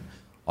improvement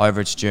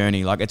over its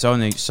journey? Like, it's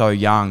only so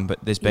young, but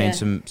there's been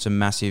some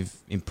massive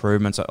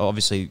improvements.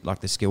 Obviously, like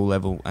the skill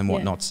level and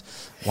whatnot's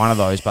one of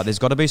those, but there's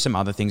got to be some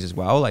other things as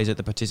well. Is it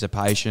the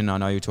participation? I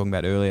know you were talking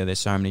about earlier, there's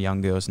so many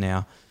young girls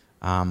now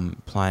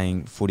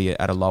playing footy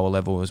at a lower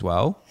level as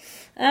well.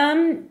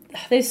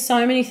 There's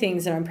so many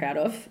things that I'm proud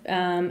of.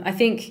 I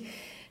think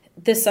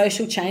the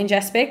social change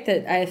aspect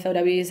that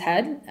AFLW has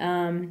had,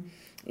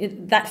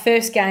 that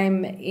first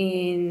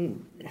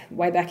game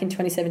way back in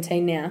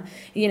 2017 now,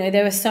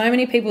 there were so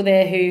many people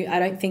there who I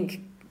don't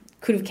think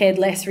could have cared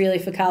less really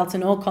for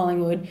Carlton or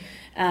Collingwood,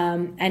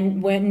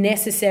 and weren't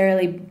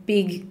necessarily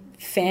big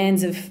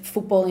fans of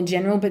football in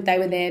general, but they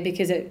were there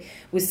because it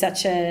was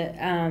such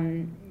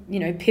a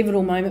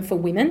pivotal moment for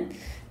women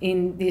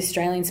in the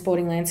Australian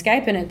sporting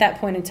landscape. And at that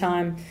point in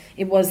time,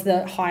 it was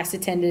the highest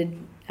attended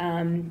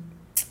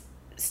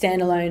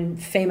standalone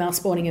female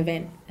sporting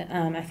event.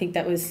 I think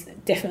that was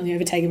definitely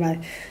overtaken by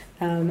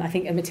I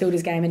think a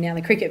Matilda's game and now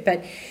the cricket.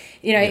 But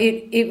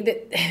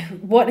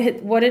what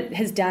it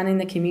has done in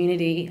the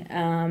community,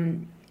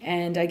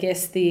 and I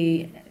guess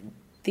the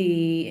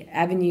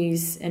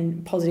avenues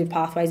and positive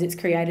pathways it's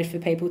created for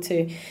people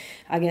to,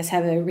 I guess,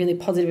 have a really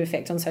positive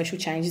effect on social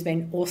change has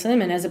been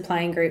awesome. And as a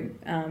playing group,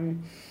 a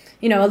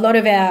lot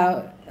of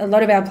our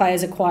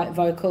players are quite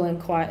vocal and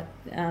quite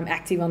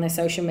active on their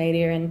social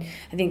media, and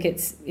I think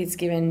it's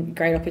given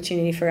great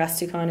opportunity for us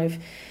to kind of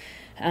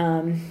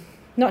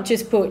not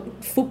just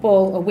put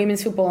football or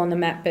women's football on the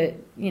map, but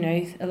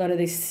a lot of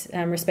this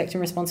respect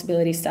and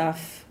responsibility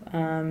stuff,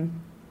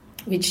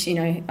 which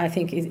I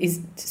think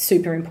is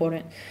super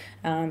important.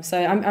 So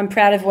I'm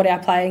proud of what our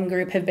playing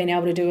group have been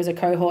able to do as a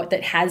cohort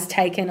that has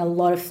taken a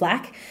lot of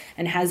flack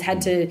and has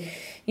had to,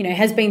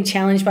 has been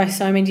challenged by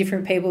so many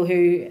different people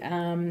who,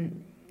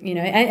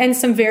 and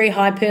some very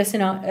high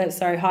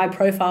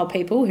profile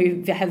people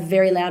who have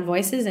very loud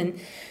voices. And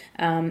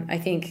I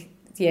think,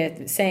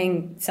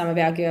 seeing some of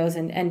our girls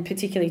and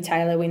particularly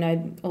Taylor, we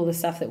know all the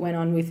stuff that went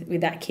on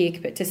with that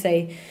kick, but to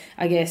see,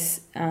 I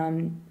guess,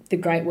 the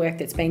great work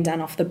that's been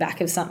done off the back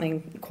of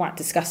something quite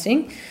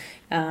disgusting.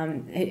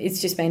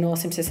 It's just been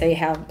awesome to see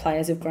how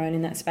players have grown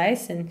in that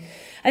space. And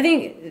I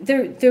think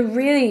the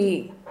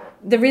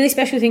really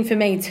special thing for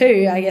me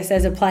too, I guess,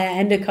 as a player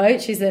and a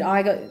coach, is that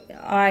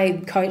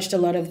I coached a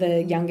lot of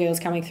the young girls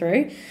coming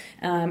through.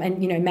 And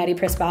Maddie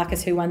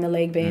Pressbarkis, who won the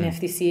League BNF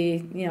this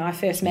year, I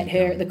first met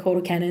her at the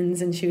Quarter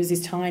Cannons, and she was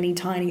this tiny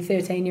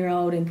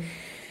 13-year-old. And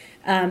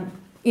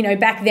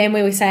back then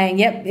we were saying,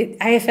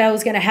 AFL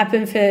is going to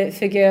happen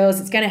for girls.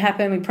 It's going to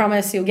happen. We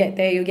promise you'll get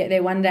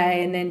there one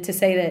day. And then to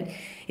see that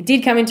it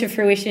did come into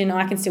fruition,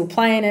 I can still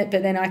play in it,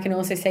 but then I can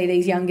also see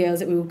these young girls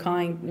that we were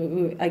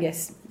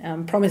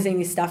promising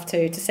this stuff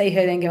to see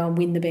her then go and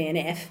win the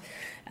BNF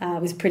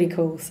was pretty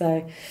cool.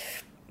 So,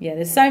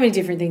 there's so many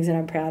different things that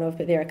I'm proud of,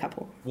 but there are a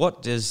couple.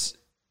 What does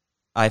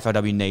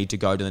AFLW need to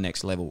go to the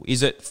next level?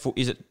 Is it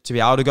to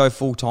be able to go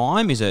full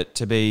time? Is it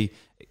to be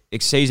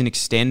season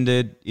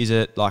extended? Is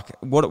it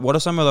what are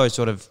some of those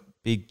sort of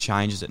big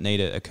changes that need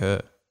to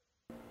occur?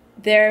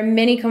 There are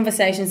many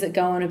conversations that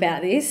go on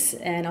about this,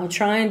 and I'll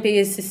try and be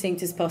as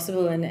succinct as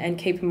possible and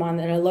keep in mind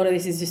that a lot of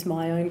this is just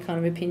my own kind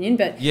of opinion.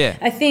 But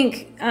I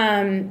think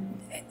in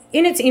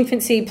its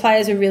infancy,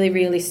 players were really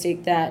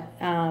realistic that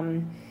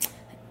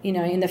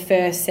in the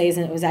first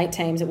season it was 8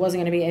 teams. It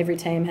wasn't going to be every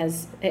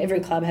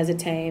club has a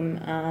team.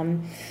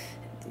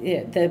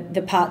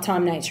 The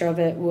part-time nature of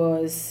it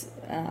was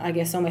I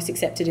guess almost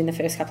accepted in the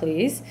first couple of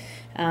years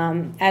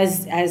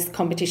as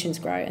competitions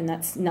grow, and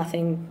that's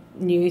nothing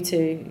new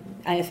to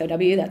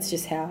AFLW. That's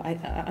just how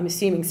I'm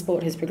assuming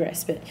sport has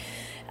progressed. But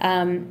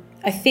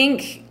I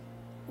think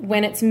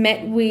when it's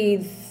met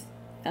with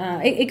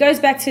it goes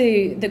back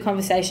to the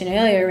conversation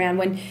earlier around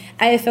when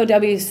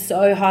AFLW is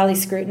so highly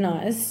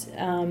scrutinised,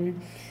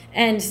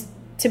 and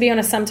to be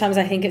honest, sometimes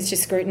I think it's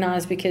just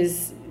scrutinised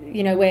because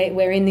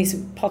we're in this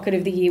pocket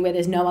of the year where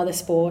there's no other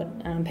sport.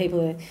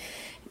 People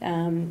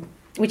are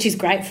which is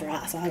great for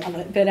us. I love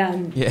it. But,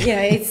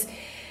 it's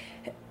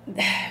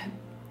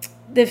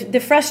the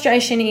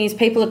frustration is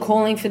people are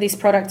calling for this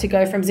product to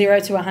go from 0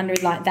 to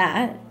 100 like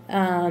that,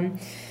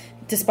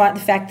 despite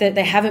the fact that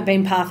there haven't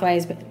been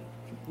pathways,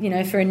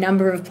 for a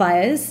number of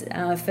players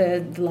for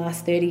the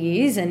last 30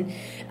 years. And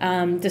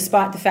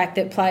despite the fact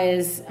that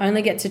players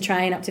only get to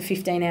train up to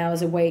 15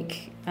 hours a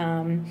week,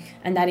 and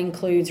that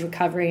includes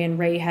recovery and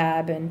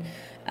rehab and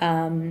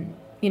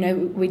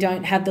we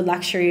don't have the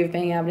luxury of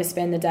being able to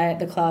spend the day at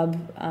the club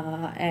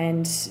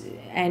and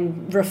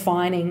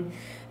refining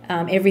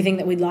everything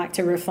that we'd like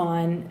to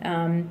refine,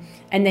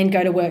 and then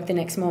go to work the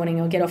next morning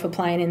or get off a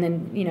plane, and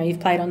then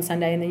you've played on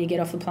Sunday and then you get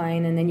off the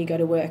plane and then you go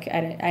to work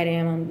at 8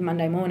 a.m. on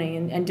Monday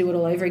morning and do it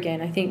all over again.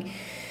 I think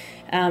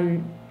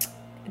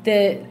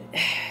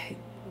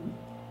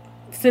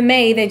for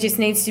me there just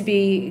needs to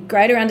be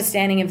greater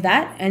understanding of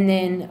that, and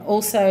then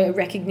also a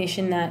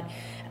recognition that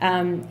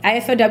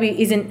AFLW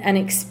isn't an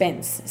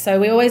expense.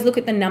 So we always look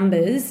at the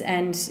numbers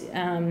and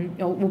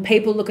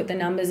people look at the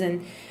numbers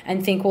and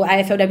think, well,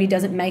 AFLW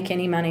doesn't make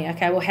any money.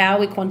 Okay, well, how are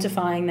we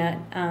quantifying that?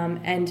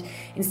 And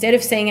instead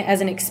of seeing it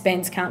as an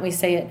expense, can't we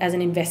see it as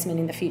an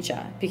investment in the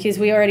future? Because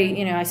we already,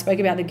 I spoke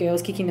about the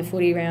girls kicking the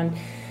footy around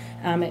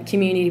at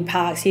community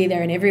parks here,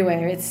 there and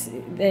everywhere. It's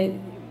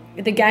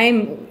the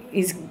game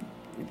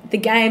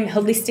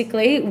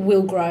holistically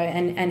will grow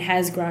and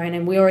has grown,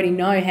 and we already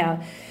know how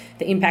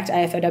the impact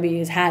AFLW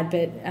has had,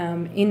 but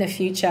in the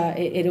future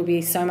it'll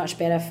be so much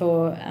better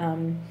for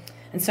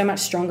and so much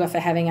stronger for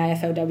having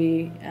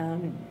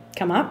AFLW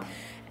come up.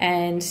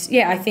 And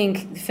I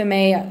think for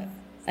me,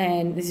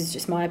 and this is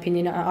just my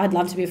opinion, I'd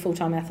love to be a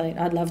full-time athlete.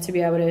 I'd love to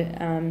be able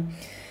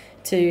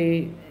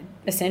to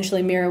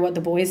essentially mirror what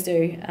the boys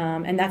do,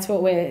 and that's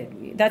what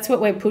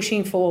we're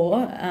pushing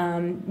for.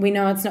 We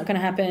know it's not going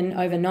to happen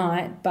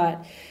overnight,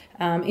 but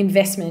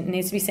investment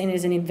needs to be seen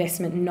as an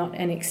investment, not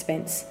an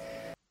expense.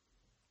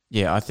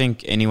 Yeah, I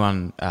think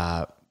anyone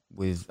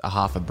with a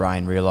half a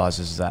brain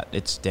realises that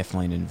it's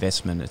definitely an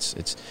investment.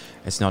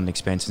 It's not an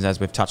expense, and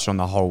as we've touched on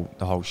the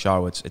whole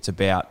show, it's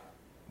about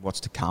what's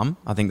to come.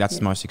 I think that's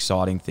the most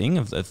exciting thing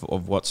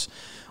of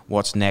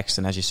what's next.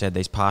 And as you said,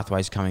 these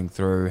pathways coming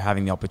through,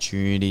 having the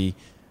opportunity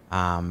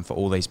for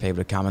all these people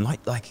to come, and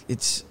like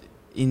it's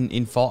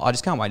in fall. I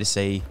just can't wait to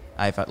see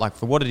AFL. Like,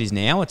 for what it is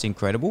now, it's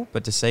incredible,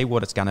 but to see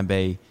what it's going to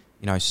be,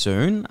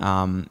 soon,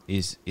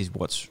 is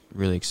what's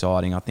really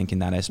exciting, I think, in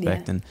that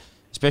aspect, and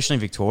especially in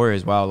Victoria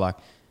as well. Like,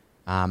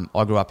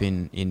 I grew up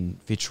in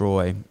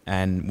Fitzroy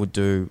and would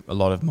do a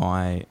lot of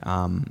my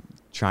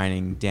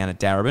training down at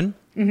Darebin.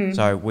 Mm-hmm.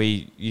 So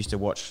we used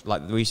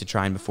to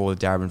train before the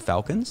Darebin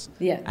Falcons.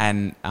 Yeah.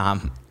 And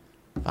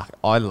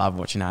I love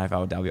watching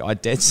AFLW. I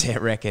dead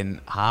set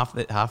reckon half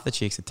the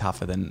chicks are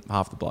tougher than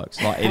half the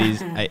blokes. Like,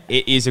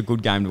 it is a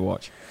good game to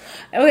watch.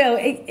 Well,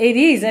 it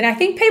is, and I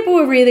think people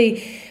were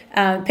really.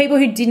 People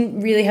who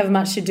didn't really have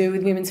much to do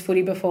with women's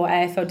footy before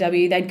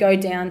AFLW, they'd go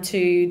down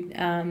to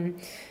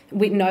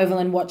Whitten Oval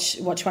and watch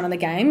one of the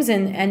games,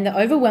 and the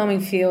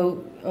overwhelming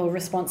feel or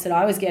response that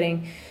I was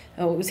getting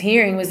or was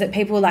hearing was that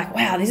people were like,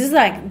 wow, this is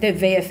like the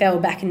VFL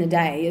back in the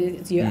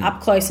day. You're up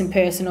close and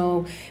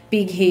personal,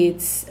 big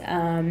hits,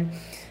 and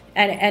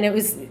it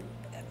was,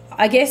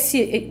 I guess,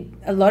 a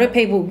lot of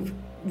people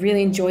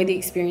really enjoyed the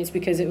experience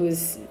because it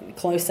was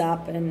close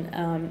up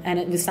and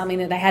it was something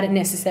that they hadn't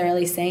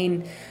necessarily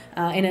seen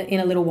in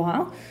a little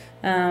while.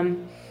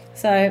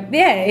 So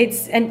yeah,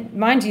 and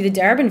mind you, the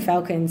Darebin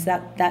Falcons,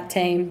 that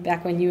team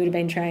back when you would have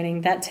been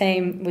training, that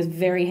team was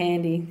very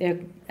handy. There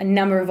were a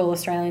number of all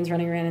Australians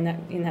running around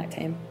in that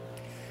team.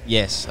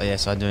 Yes,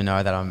 I do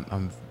know that.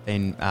 I'm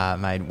been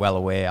made well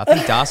aware. I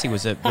think Darcy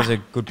was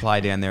a good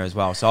play down there as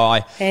well. So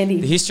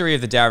handy. The history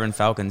of the Darebin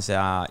Falcons,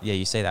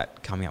 you see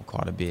that coming up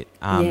quite a bit.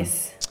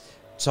 Yes.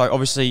 So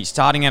obviously,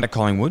 starting out at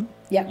Collingwood,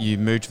 you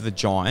moved to the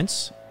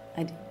Giants.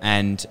 I did.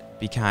 And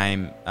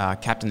became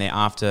captain there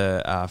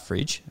after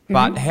Fridge.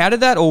 But how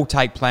did that all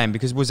take place?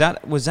 Because was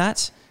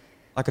that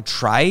like a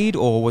trade,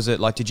 or was it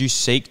like, did you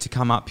seek to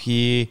come up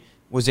here?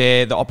 Was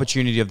there the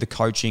opportunity of the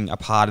coaching a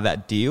part of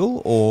that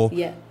deal, or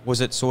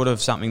was it sort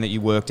of something that you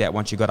worked out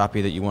once you got up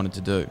here that you wanted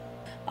to do?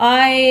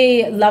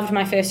 I loved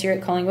my first year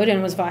at Collingwood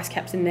and was vice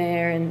captain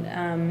there,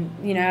 and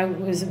we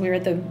were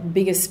at the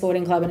biggest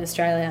sporting club in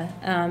Australia.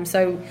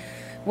 So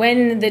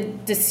when the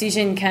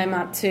decision came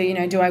up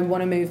to, do I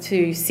want to move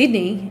to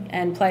Sydney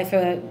and play for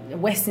a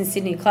Western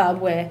Sydney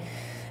club where,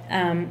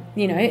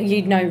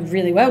 you'd know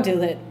really well, Dill,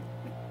 that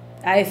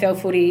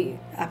AFL footy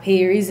up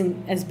here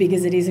isn't as big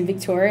as it is in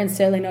Victoria, and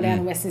certainly not out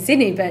in Western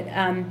Sydney. But,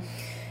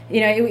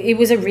 it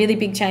was a really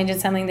big change and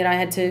something that I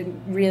had to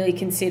really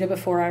consider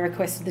before I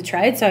requested the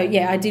trade. So,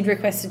 I did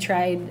request a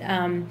trade,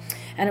 and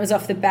it was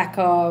off the back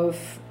of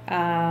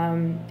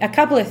a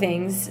couple of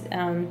things,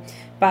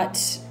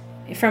 but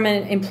from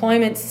an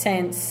employment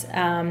sense,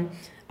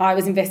 I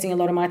was investing a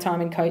lot of my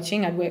time in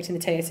coaching. I'd worked in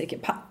the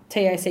TAC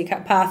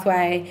Cup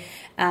pathway.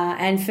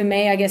 And for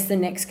me, I guess the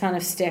next kind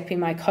of step in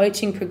my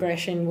coaching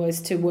progression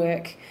was to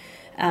work,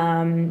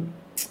 not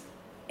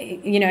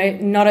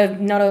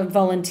a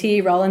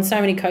volunteer role. And so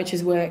many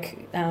coaches work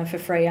for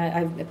free.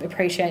 I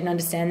appreciate and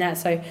understand that.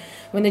 So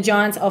when the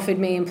Giants offered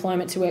me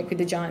employment to work with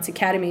the Giants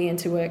Academy and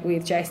to work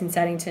with Jason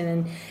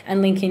Saddington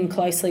and link in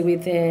closely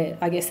with their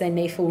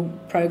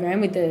NEFL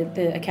program with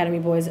the Academy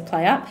boys that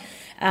play up,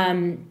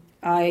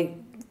 I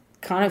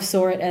kind of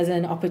saw it as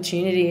an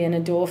opportunity and a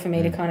door for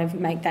me to kind of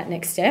make that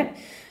next step.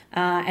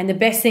 And the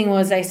best thing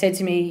was they said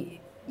to me,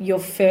 your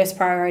first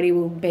priority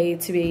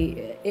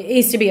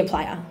is to be a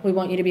player. We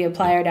want you to be a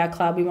player at our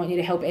club. We want you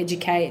to help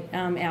educate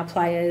our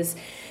players.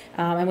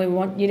 And we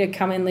want you to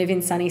come and live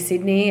in sunny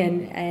Sydney,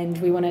 and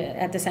we want to,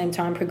 at the same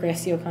time,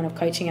 progress your kind of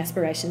coaching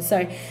aspirations.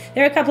 So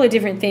there are a couple of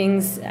different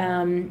things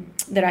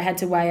that I had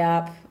to weigh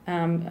up.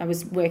 I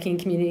was working in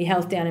community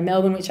health down in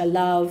Melbourne, which I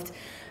loved.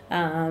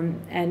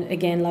 And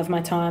again, love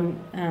my time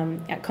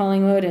at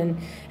Collingwood,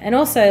 and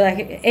also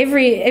like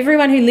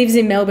everyone who lives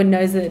in Melbourne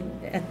knows that.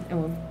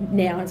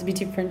 Now it's a bit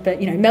different,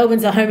 but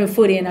Melbourne's a home of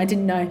footy, and I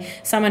didn't know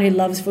someone who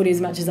loves footy as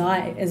much as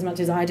I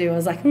do. I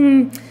was like,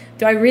 do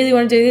I really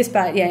want to do this?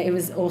 But yeah, it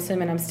was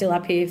awesome, and I'm still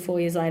up here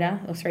 3 years later,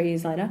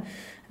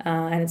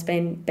 and it's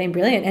been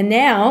brilliant.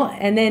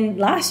 And then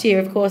last year,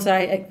 of course,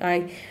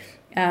 I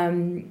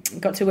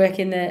got to work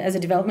as a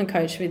development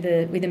coach with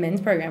the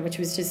men's program, which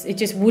was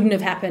just wouldn't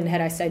have happened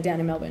had I stayed down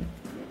in Melbourne.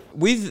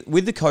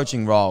 With the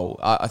coaching role,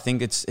 I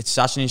think it's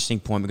such an interesting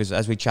point, because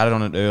as we chatted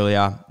on it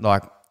earlier,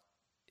 like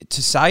I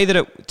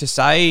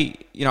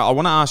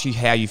want to ask you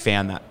how you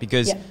found that,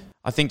 because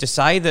I think to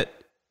say that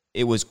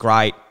it was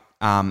great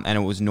and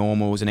it was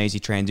normal, it was an easy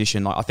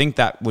transition, like I think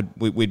that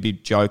we'd be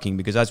joking,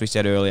 because as we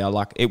said earlier,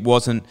 like it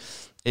wasn't.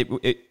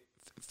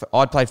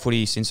 I'd played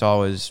footy since I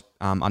was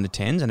under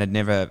 10s and had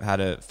never had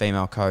a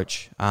female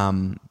coach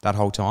that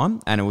whole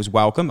time, and it was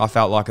welcome. I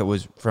felt like it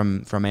was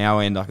from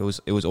our end, like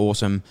it was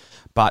awesome.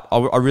 But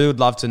I really would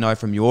love to know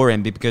from your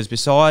end, because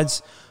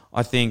besides,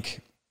 I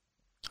think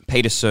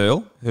Peter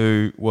Searle,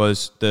 who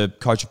was the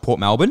coach of Port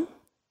Melbourne,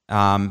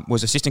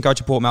 was assistant coach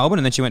of Port Melbourne,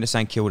 and then she went to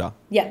St Kilda.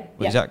 Yeah.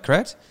 Is that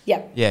correct?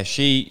 Yeah. Yeah,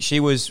 she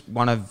was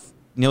one of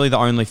nearly the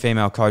only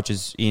female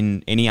coaches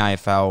in any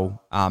AFL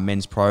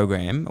men's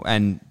program,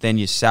 and then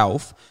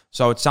yourself.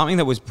 So it's something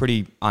that was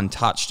pretty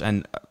untouched,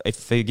 and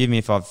forgive me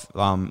if I've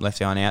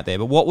left anyone out there,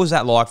 but what was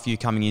that like for you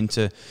coming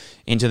into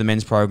the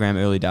men's program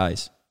early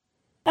days?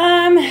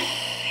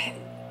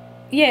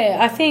 Yeah,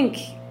 I think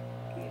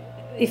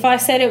if I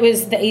said it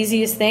was the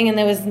easiest thing and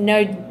there was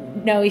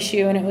no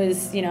issue and it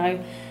was,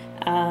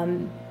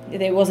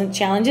 there wasn't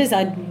challenges,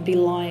 I'd be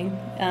lying,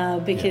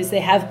 because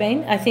there have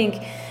been. I think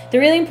the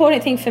really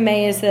important thing for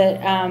me is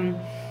that,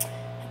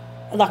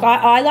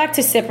 I like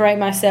to separate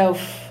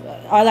myself.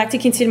 I like to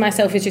consider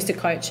myself as just a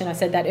coach, and I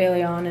said that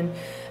early on. And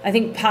I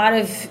think part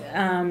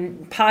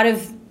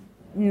of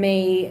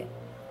me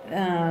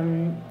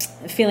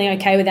feeling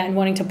okay with that and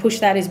wanting to push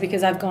that is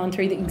because I've gone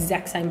through the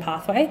exact same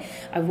pathway.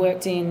 I've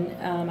worked in,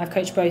 I've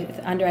coached both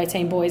under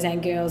 18 boys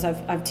and girls.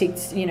 I've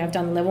ticked, I've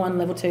done level 1,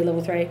 level 2,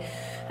 level 3,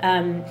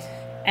 and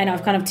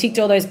I've kind of ticked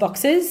all those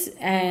boxes.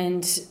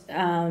 And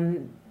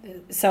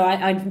so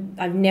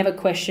I've never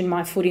questioned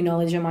my footy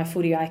knowledge or my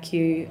footy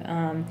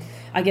IQ.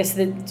 I guess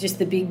the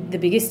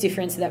biggest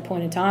difference at that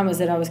point in time was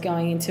that I was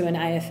going into an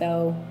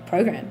AFL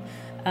program,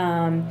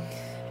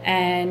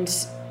 and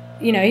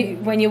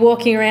when you're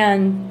walking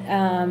around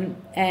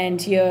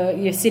and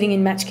you're sitting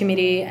in match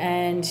committee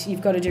and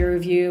you've got to do a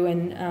review,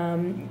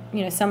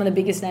 and some of the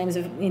biggest names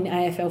in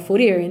AFL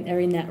footy are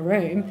in that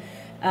room,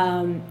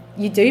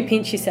 you do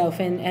pinch yourself,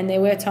 and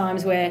there were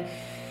times where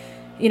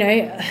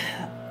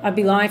I'd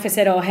be lying if I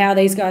said, how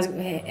these guys,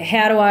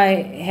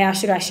 how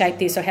should I shape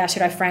this, or how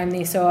should I frame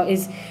this, or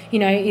is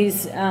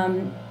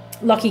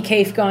Lockie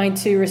Keefe going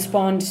to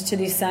respond to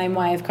this same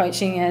way of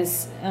coaching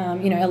as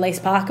Elise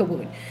Parker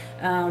would,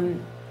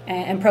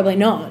 and probably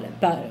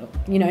not, but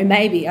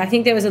maybe. I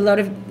think there was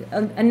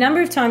a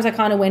number of times I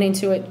kind of went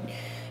into it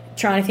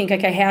trying to think,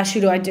 okay, how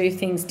should I do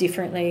things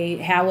differently?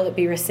 How will it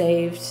be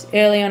received?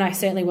 Early on, I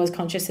certainly was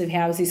conscious of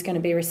how is this going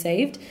to be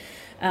received.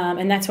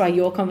 And that's why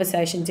your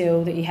conversation,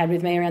 Dill, that you had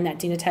with me around that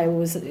dinner table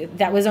was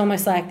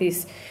almost like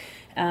this.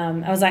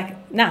 I was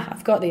like, nah,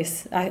 I've got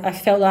this. I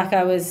felt like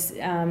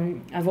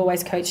I've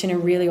always coached in a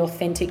really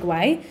authentic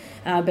way,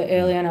 but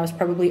early on I was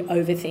probably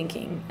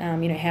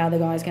overthinking, how the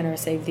guy's going to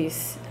receive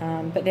this.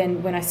 But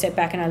then when I step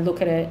back and I look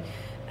at it,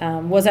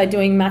 was I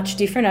doing much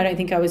different? I don't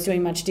think I was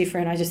doing much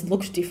different. I just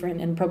looked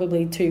different and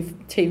probably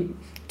two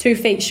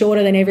feet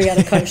shorter than every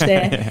other coach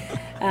there.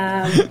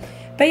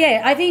 But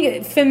yeah, I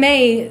think for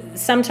me,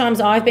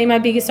 sometimes I've been my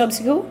biggest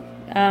obstacle.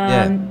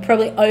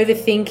 Probably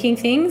overthinking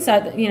things.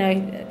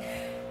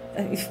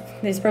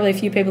 There's probably a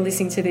few people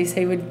listening to this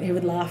who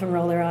would laugh and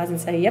roll their eyes and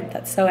say, "Yep,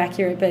 that's so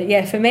accurate." But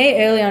yeah, for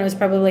me, early on, it was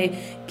probably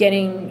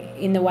getting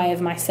in the way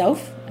of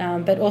myself.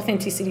 But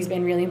authenticity has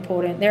been really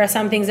important. There are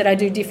some things that I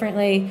do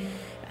differently.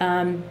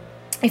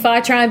 If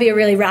I try and be a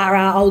really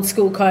rah-rah old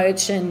school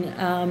coach and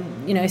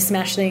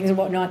smash things and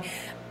whatnot,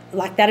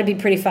 like that'd be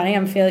pretty funny.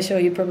 I'm fairly sure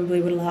you probably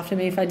would have laughed at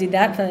me if I did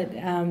that. But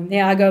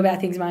I go about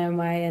things my own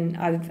way, and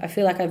I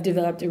feel like I've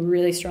developed a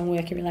really strong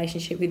working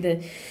relationship with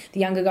the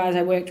younger guys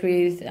I worked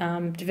with.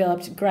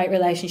 Developed great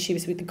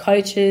relationships with the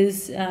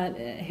coaches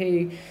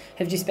who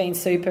have just been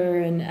super,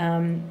 and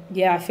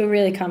I feel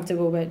really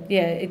comfortable. But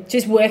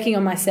just working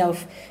on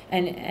myself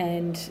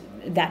and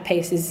that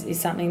piece is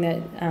something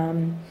that.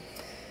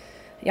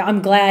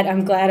 I'm glad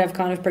I've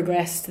kind of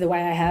progressed the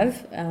way I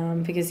have,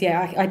 because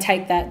I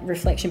take that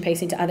reflection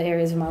piece into other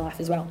areas of my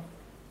life as well.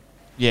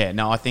 Yeah,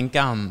 no, I think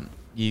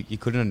you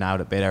couldn't have nailed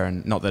it better,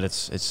 and not that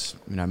it's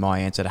my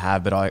answer to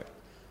have, but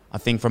I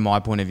think from my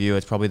point of view,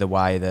 it's probably the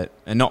way that,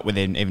 and not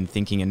within even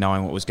thinking and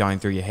knowing what was going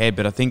through your head,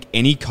 but I think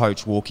any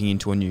coach walking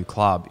into a new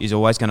club is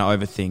always going to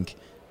overthink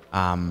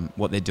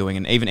what they're doing,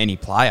 and even any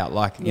player.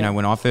 Like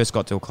when I first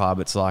got to a club,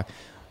 it's like,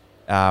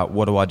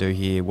 what do I do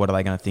here? What are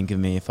they going to think of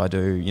me if I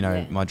do,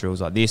 my drills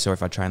like this, or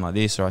if I train like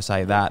this, or I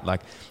say that?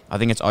 Like, I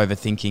think it's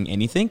overthinking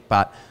anything.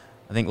 But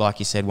I think, like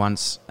you said,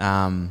 once,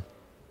 and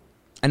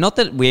not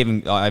that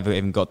I've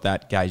even got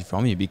that gauge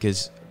from you,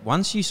 because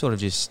once you sort of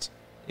just,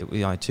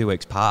 2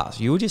 weeks passed,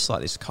 you were just like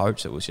this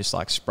coach that was just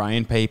like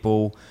spraying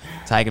people,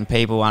 taking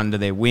people under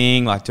their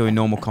wing, like doing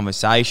normal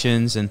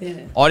conversations.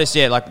 And I just,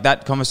 like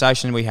that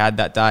conversation we had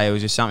that day, it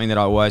was just something that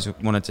I always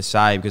wanted to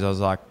say, because I was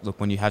like, look,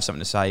 when you have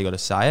something to say, you got to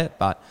say it.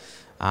 But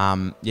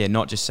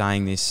not just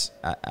saying this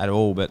at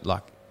all, but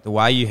like the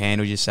way you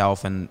handled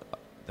yourself and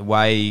the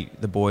way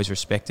the boys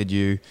respected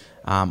you.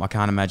 I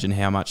can't imagine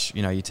how much,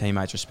 your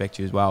teammates respect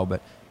you as well.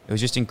 But it was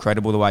just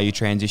incredible the way you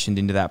transitioned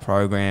into that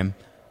program.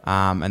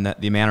 And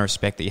the amount of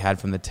respect that you had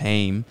from the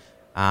team.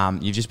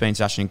 You've just been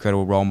such an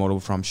incredible role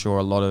model for, I'm sure,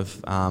 a lot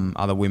of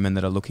other women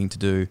that are looking to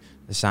do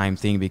the same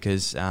thing,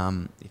 because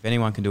if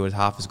anyone can do it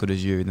half as good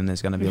as you, then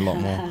there's going to be a lot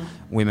more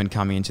women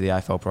coming into the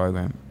AFL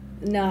program.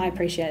 No, I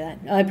appreciate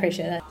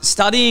that.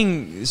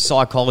 Studying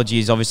psychology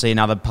is obviously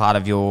another part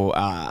of your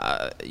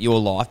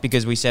life,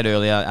 because we said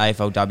earlier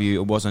AFLW,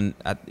 it wasn't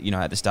at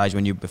the stage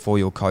when before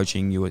you were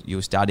coaching, you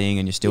were studying,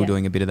 and you're still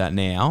doing a bit of that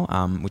now,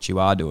 which you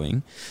are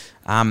doing.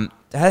 How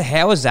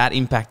has that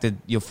impacted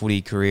your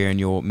footy career and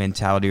your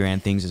mentality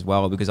around things as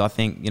well? Because I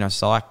think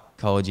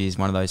psychology is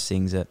one of those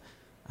things that,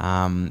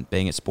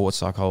 being it sports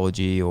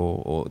psychology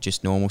or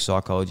just normal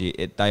psychology,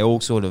 they all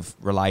sort of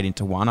relate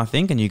into one, I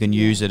think, and you can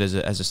use it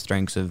as a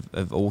strength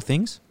of all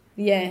things.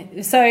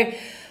 Yeah. So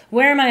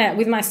where am I at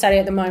with my study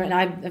at the moment?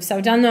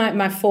 I've done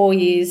my 4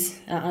 years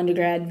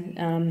undergrad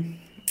and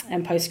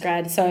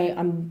postgrad. So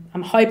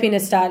I'm hoping to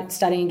start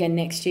studying again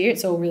next year.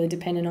 It's all really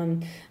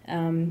dependent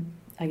on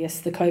I guess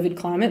the COVID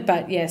climate,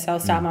 but yes, I'll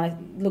start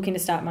looking to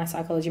start my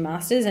psychology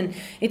masters, and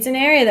it's an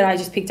area that I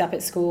just picked up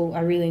at school.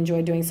 I really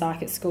enjoyed doing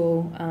psych at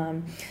school.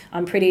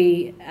 I'm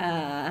pretty.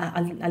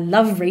 I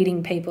love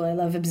reading people. I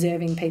love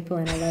observing people,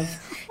 and I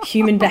love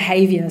human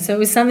behaviour. So it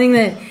was something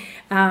that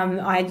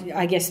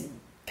I guess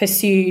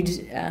pursued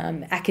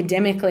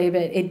academically,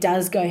 but it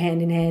does go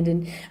hand in hand.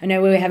 And I know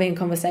we were having a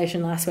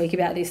conversation last week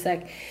about this,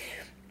 like.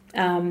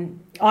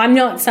 I'm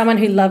not someone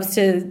who loves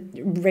to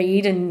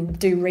read and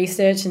do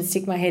research and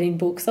stick my head in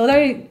books,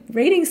 although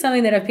reading is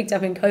something that I've picked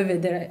up in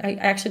COVID that I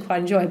actually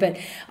quite enjoy. But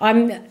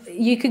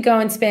you could go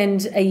and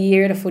spend a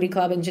year at a footy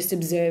club and just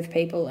observe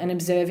people and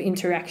observe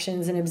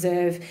interactions and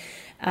observe,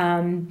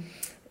 how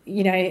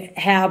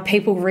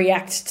people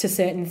react to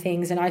certain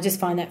things. And I just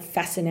find that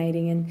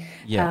fascinating. And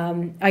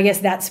I guess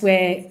that's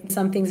where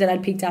some things that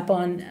I'd picked up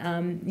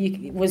on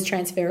was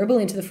transferable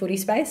into the footy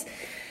space.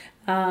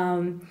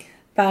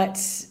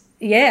 But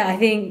yeah, I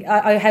think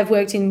I have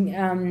worked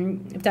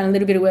I've done a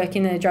little bit of work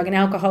in the drug and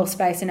alcohol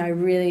space, and I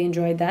really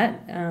enjoyed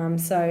that.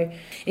 So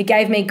it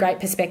gave me great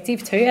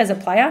perspective too as a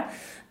player.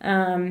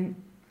 And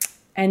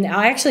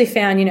I actually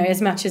found,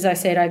 as much as I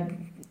said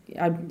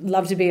I'd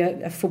love to be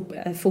a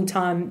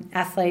full-time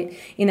athlete,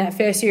 in that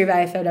first year of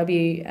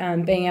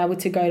AFLW, being able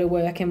to go to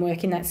work and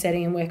work in that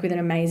setting and work with an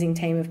amazing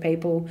team of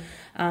people,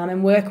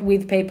 and work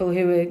with people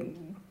who are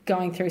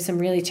going through some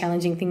really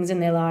challenging things in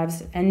their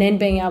lives, and then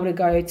being able to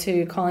go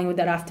to Collingwood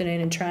that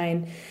afternoon and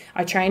train.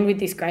 I trained with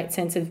this great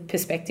sense of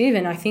perspective,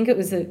 and I think it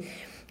was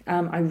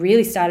I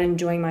really started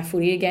enjoying my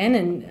footy again,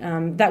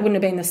 and that wouldn't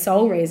have been the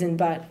sole reason,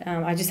 but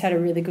I just had a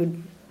really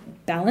good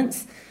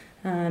balance.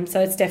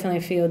 So it's definitely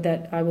a field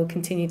that I will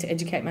continue to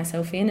educate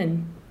myself in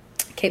and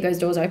keep those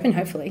doors open,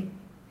 hopefully.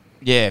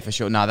 Yeah, for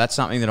sure. No, that's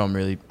something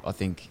that I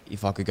think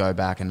if I could go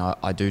back, and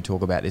I do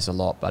talk about this a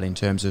lot, but in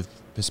terms of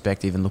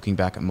perspective and looking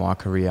back at my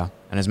career,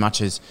 and as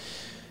much as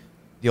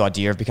the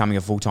idea of becoming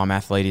a full-time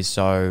athlete is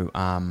so,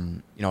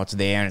 it's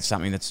there and it's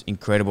something that's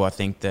incredible, I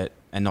think that,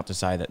 and not to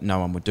say that no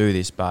one would do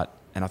this,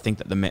 and I think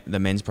that the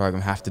men's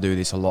program have to do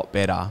this a lot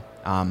better,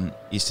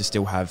 is to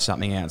still have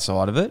something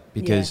outside of it,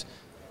 because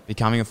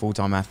becoming a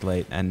full-time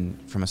athlete,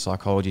 and from a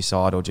psychology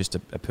side or just a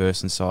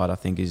person side, I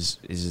think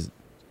is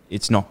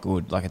it's not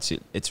good. Like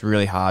it's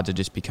really hard to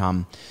just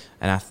become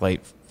an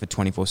athlete for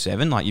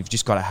 24/7. Like you've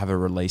just got to have a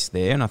release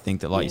there. And I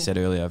think that, like you said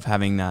earlier, of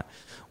having that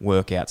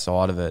work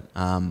outside of it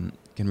can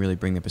really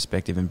bring the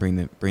perspective and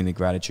bring the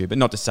gratitude. But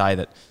not to say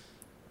that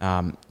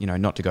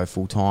not to go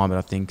full time. But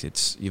I think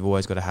you've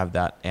always got to have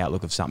that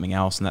outlook of something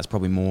else, and that's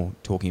probably more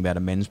talking about a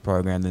men's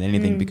program than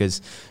anything.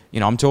 Because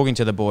I'm talking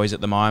to the boys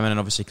at the moment, and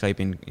obviously keep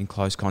in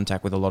close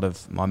contact with a lot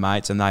of my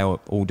mates, and they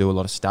all do a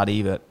lot of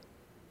study. But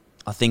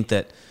I think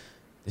that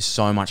there's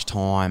so much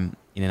time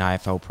in an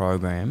AFL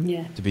program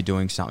to be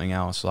doing something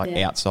else,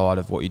 outside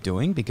of what you're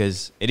doing,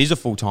 because it is a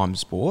full-time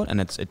sport and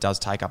it does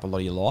take up a lot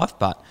of your life.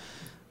 But,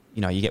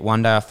 you get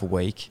one day off a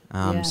week.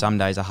 Some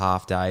days are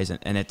half days,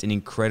 and it's an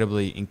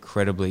incredibly,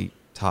 incredibly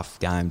tough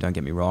game, don't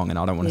get me wrong. And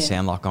I don't want to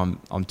sound like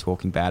I'm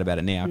talking bad about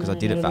it now, because I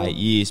did it for 8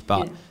 years.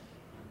 But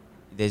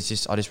I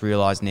just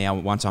realised now,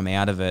 once I'm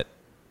out of it,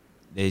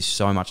 there's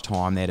so much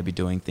time there to be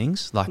doing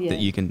things that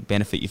you can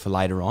benefit you for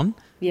later on.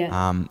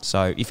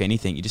 So if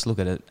anything, you just look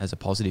at it as a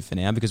positive for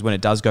now, because when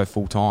it does go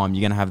full time,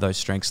 you're going to have those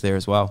strengths there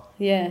as well.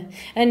 Yeah.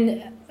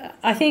 And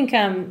I think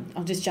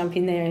I'll just jump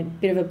in there, a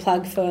bit of a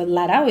plug for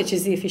Ladder, which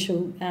is the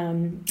official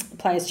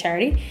players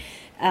charity.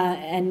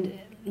 And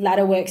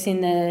Ladder works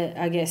in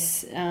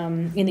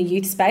in the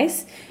youth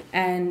space,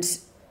 and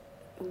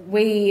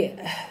we,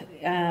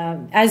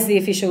 as the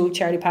official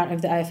charity partner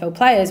of the AFL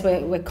players,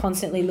 we're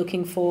constantly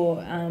looking for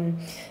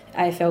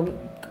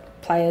AFL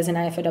players and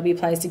AFLW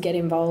players to get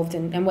involved,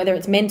 and whether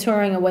it's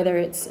mentoring or whether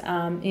it's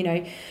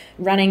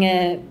running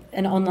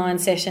an online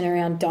session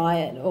around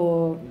diet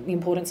or the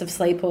importance of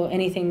sleep or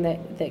anything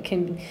that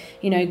can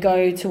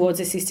go towards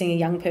assisting a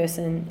young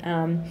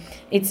person.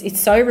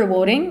 It's so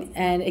rewarding,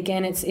 and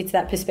again it's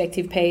that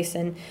perspective piece,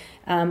 and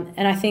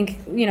I think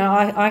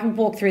I can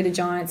walk through the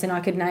Giants and I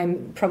could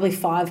name probably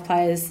 5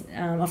 players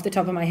off the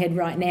top of my head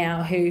right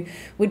now who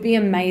would be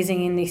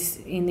amazing in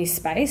this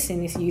space,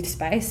 in this youth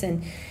space.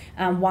 And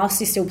whilst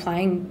you're still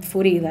playing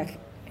footy,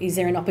 is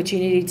there an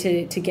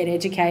opportunity to get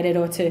educated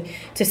or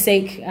to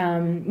seek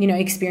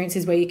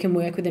experiences where you can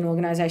work with an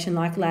organisation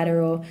like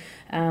Ladder, or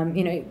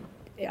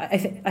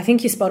I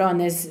think you're spot on.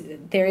 It's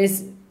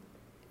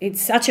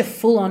such a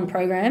full-on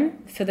program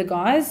for the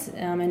guys,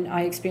 and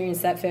I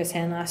experienced that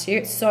firsthand last year.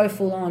 It's so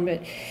full-on,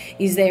 but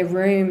is there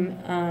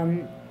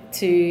room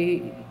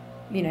to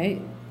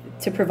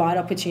provide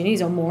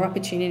opportunities or more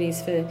opportunities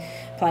for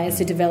players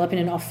to develop in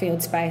an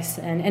off-field space,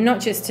 and not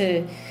just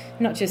to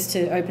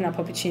open up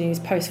opportunities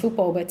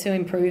post-football, but to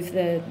improve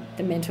the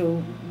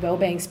mental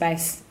well-being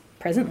space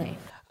presently.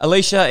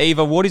 Alicia,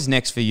 Eva, what is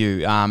next for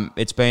you?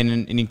 It's been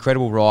an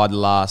incredible ride the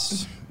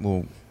last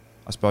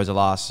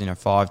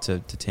 5 to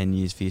 10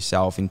 years for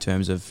yourself, in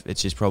terms of,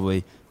 it's just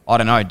probably, I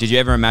don't know, did you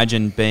ever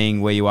imagine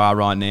being where you are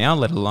right now,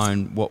 let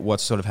alone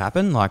what's sort of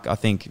happened? Like, I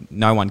think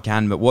no one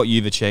can, but what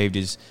you've achieved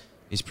is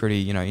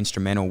pretty,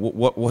 instrumental.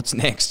 What's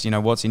next?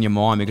 What's in your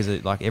mind? Because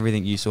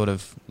everything you sort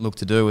of look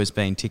to do is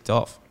being ticked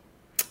off.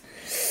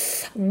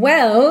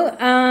 Well,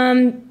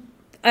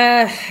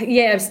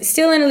 I'm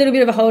still in a little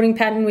bit of a holding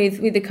pattern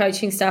with the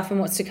coaching stuff and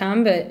what's to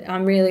come, but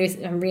I'm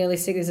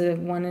realistic as a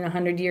 1 in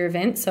 100-year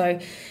event. So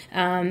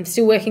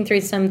still working through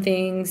some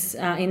things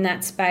in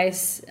that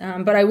space,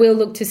 but I will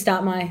look to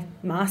start my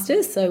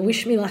masters. So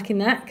wish me luck in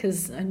that,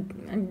 because I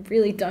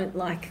really don't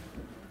like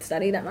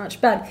study that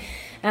much. But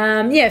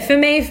for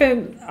me,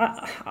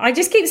 I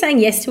just keep saying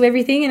yes to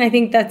everything, and I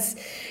think that's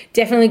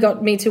definitely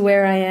got me to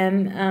where I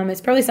am. It's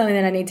probably something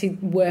that I need to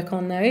work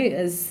on, though,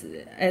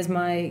 as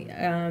my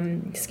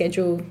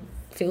schedule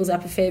fills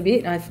up a fair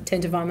bit. I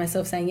tend to find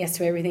myself saying yes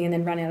to everything and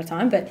then run out of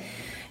time. But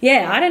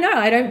I don't know.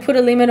 I don't put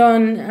a limit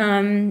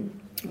on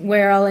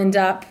where I'll end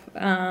up.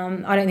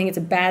 I don't think it's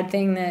a bad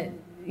thing that,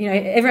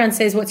 everyone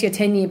says, what's your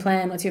 10-year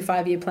plan? What's your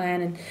 5-year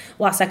plan? And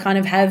whilst I kind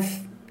of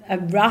have a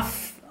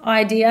rough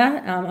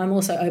idea, I'm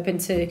also open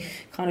to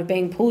kind of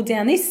being pulled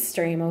down this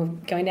stream or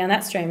going down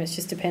that stream. It's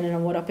just dependent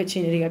on what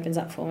opportunity opens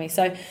up for me.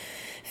 So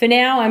for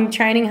now, I'm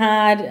training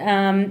hard.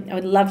 I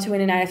would love to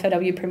win an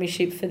AFLW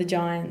premiership for the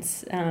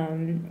Giants.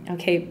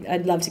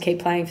 I'd love to keep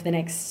playing for the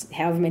next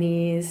however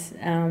many years.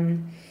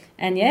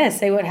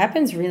 See what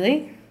happens,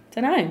 really.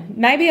 Don't know.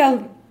 Maybe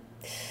I'll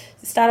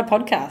start a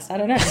podcast. I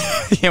don't know.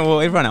 Yeah, well,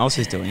 everyone else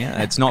is doing it.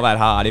 It's not that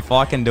hard. If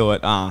I can do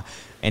it,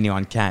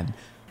 anyone can.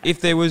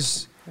 If there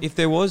was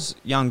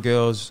young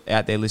girls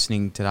out there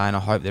listening today, and I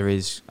hope there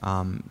is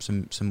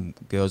some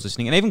girls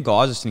listening, and even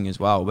guys listening as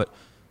well, but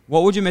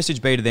what would your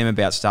message be to them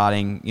about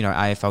starting,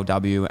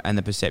 AFLW and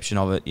the perception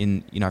of it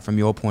in, from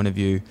your point of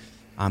view,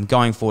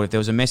 going forward? If there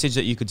was a message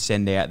that you could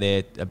send out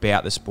there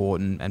about the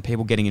sport and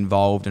people getting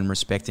involved and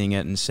respecting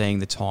it and seeing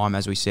the time,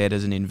 as we said,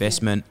 as an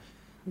investment,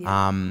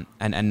 and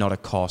not a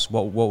cost,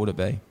 what would it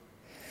be?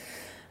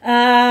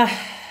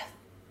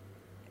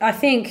 I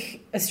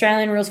think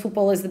Australian rules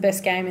football is the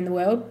best game in the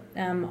world.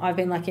 I've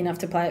been lucky enough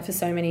to play it for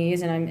so many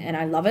years, and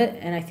I love it.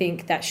 And I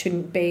think that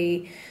shouldn't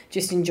be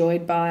just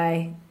enjoyed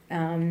by,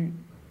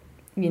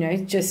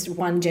 just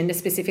one gender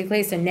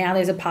specifically. So now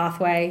there's a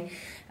pathway.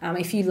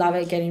 If you love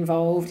it, get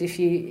involved. If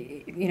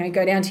you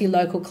go down to your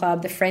local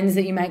club, the friends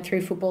that you make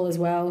through football as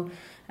well.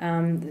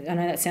 I know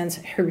that sounds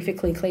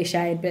horrifically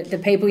cliched, but the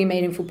people you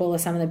meet in football are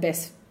some of the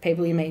best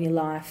people you meet in your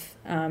life.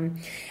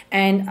 And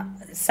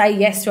say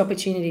yes to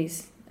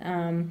opportunities.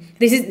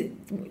 This is,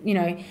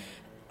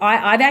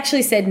 I've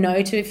actually said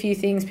no to a few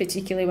things,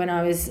 particularly when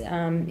I was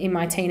in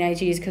my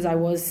teenage years, because I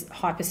was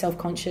hyper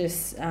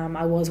self-conscious.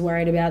 I was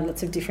worried about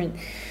lots of different,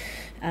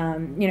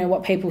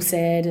 what people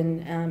said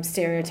and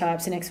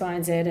stereotypes and X, Y,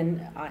 and Z.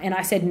 And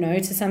I said no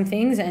to some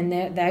things, and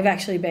they've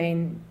actually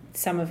been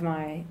some of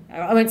my,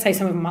 I won't say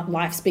some of my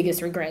life's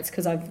biggest regrets,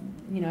 because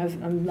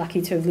I'm lucky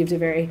to have lived a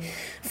very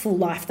full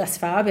life thus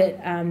far, but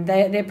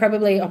they're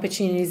probably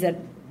opportunities that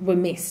were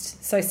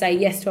missed. So say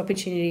yes to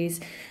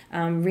opportunities,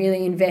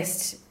 really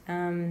invest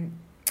in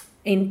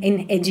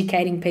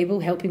educating people,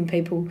 helping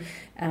people,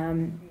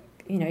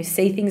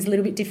 see things a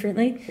little bit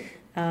differently,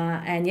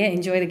 and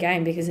enjoy the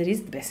game, because it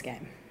is the best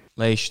game.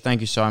 Leash,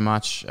 thank you so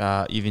much.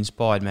 You've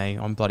inspired me.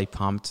 I'm bloody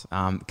pumped.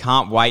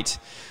 Can't wait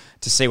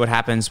to see what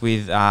happens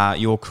with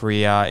your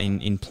career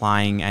in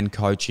playing and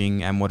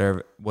coaching and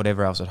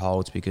whatever else it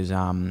holds, because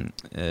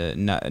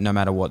no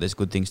matter what, there's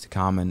good things to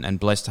come, and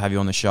blessed to have you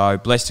on the show.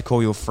 Blessed to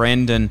call you a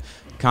friend, and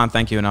can't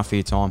thank you enough for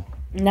your time.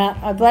 No,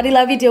 I bloody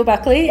love you, Dill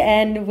Buckley,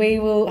 and we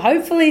will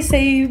hopefully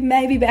see you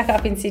maybe back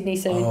up in Sydney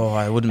soon. Oh,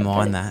 I wouldn't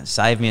mind that.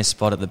 Save me a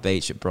spot at the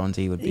beach at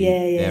Bronte would be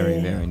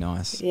very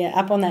nice. Yeah,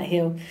 up on that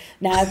hill.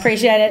 No, I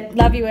appreciate it.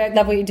 Love your work,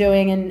 love what you're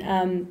doing,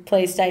 and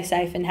please stay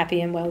safe and happy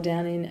and well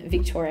down in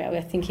Victoria.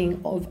 We're thinking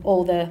of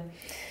all the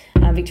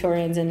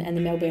Victorians and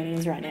the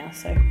Melburnians right now.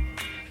 So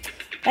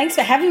thanks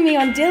for having me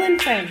on Dill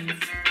and Friends.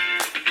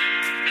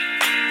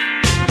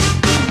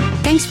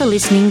 Thanks for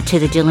listening to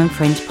the Dill and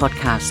Friends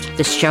podcast.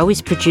 The show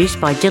is produced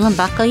by Dylan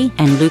Buckley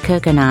and Luca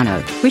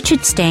Ganano.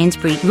 Richard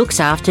Stansbury looks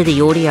after the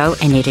audio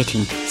and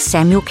editing.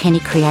 Samuel Kenny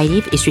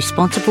Creative is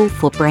responsible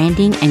for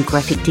branding and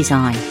graphic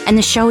design. And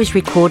the show is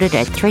recorded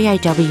at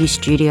 3AW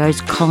Studios,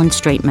 Collins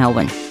Street,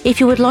 Melbourne. If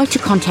you would like to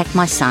contact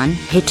my son,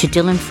 head to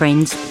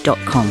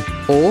dillandfriends.com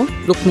or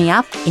look me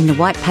up in the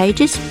white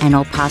pages and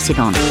I'll pass it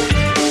on.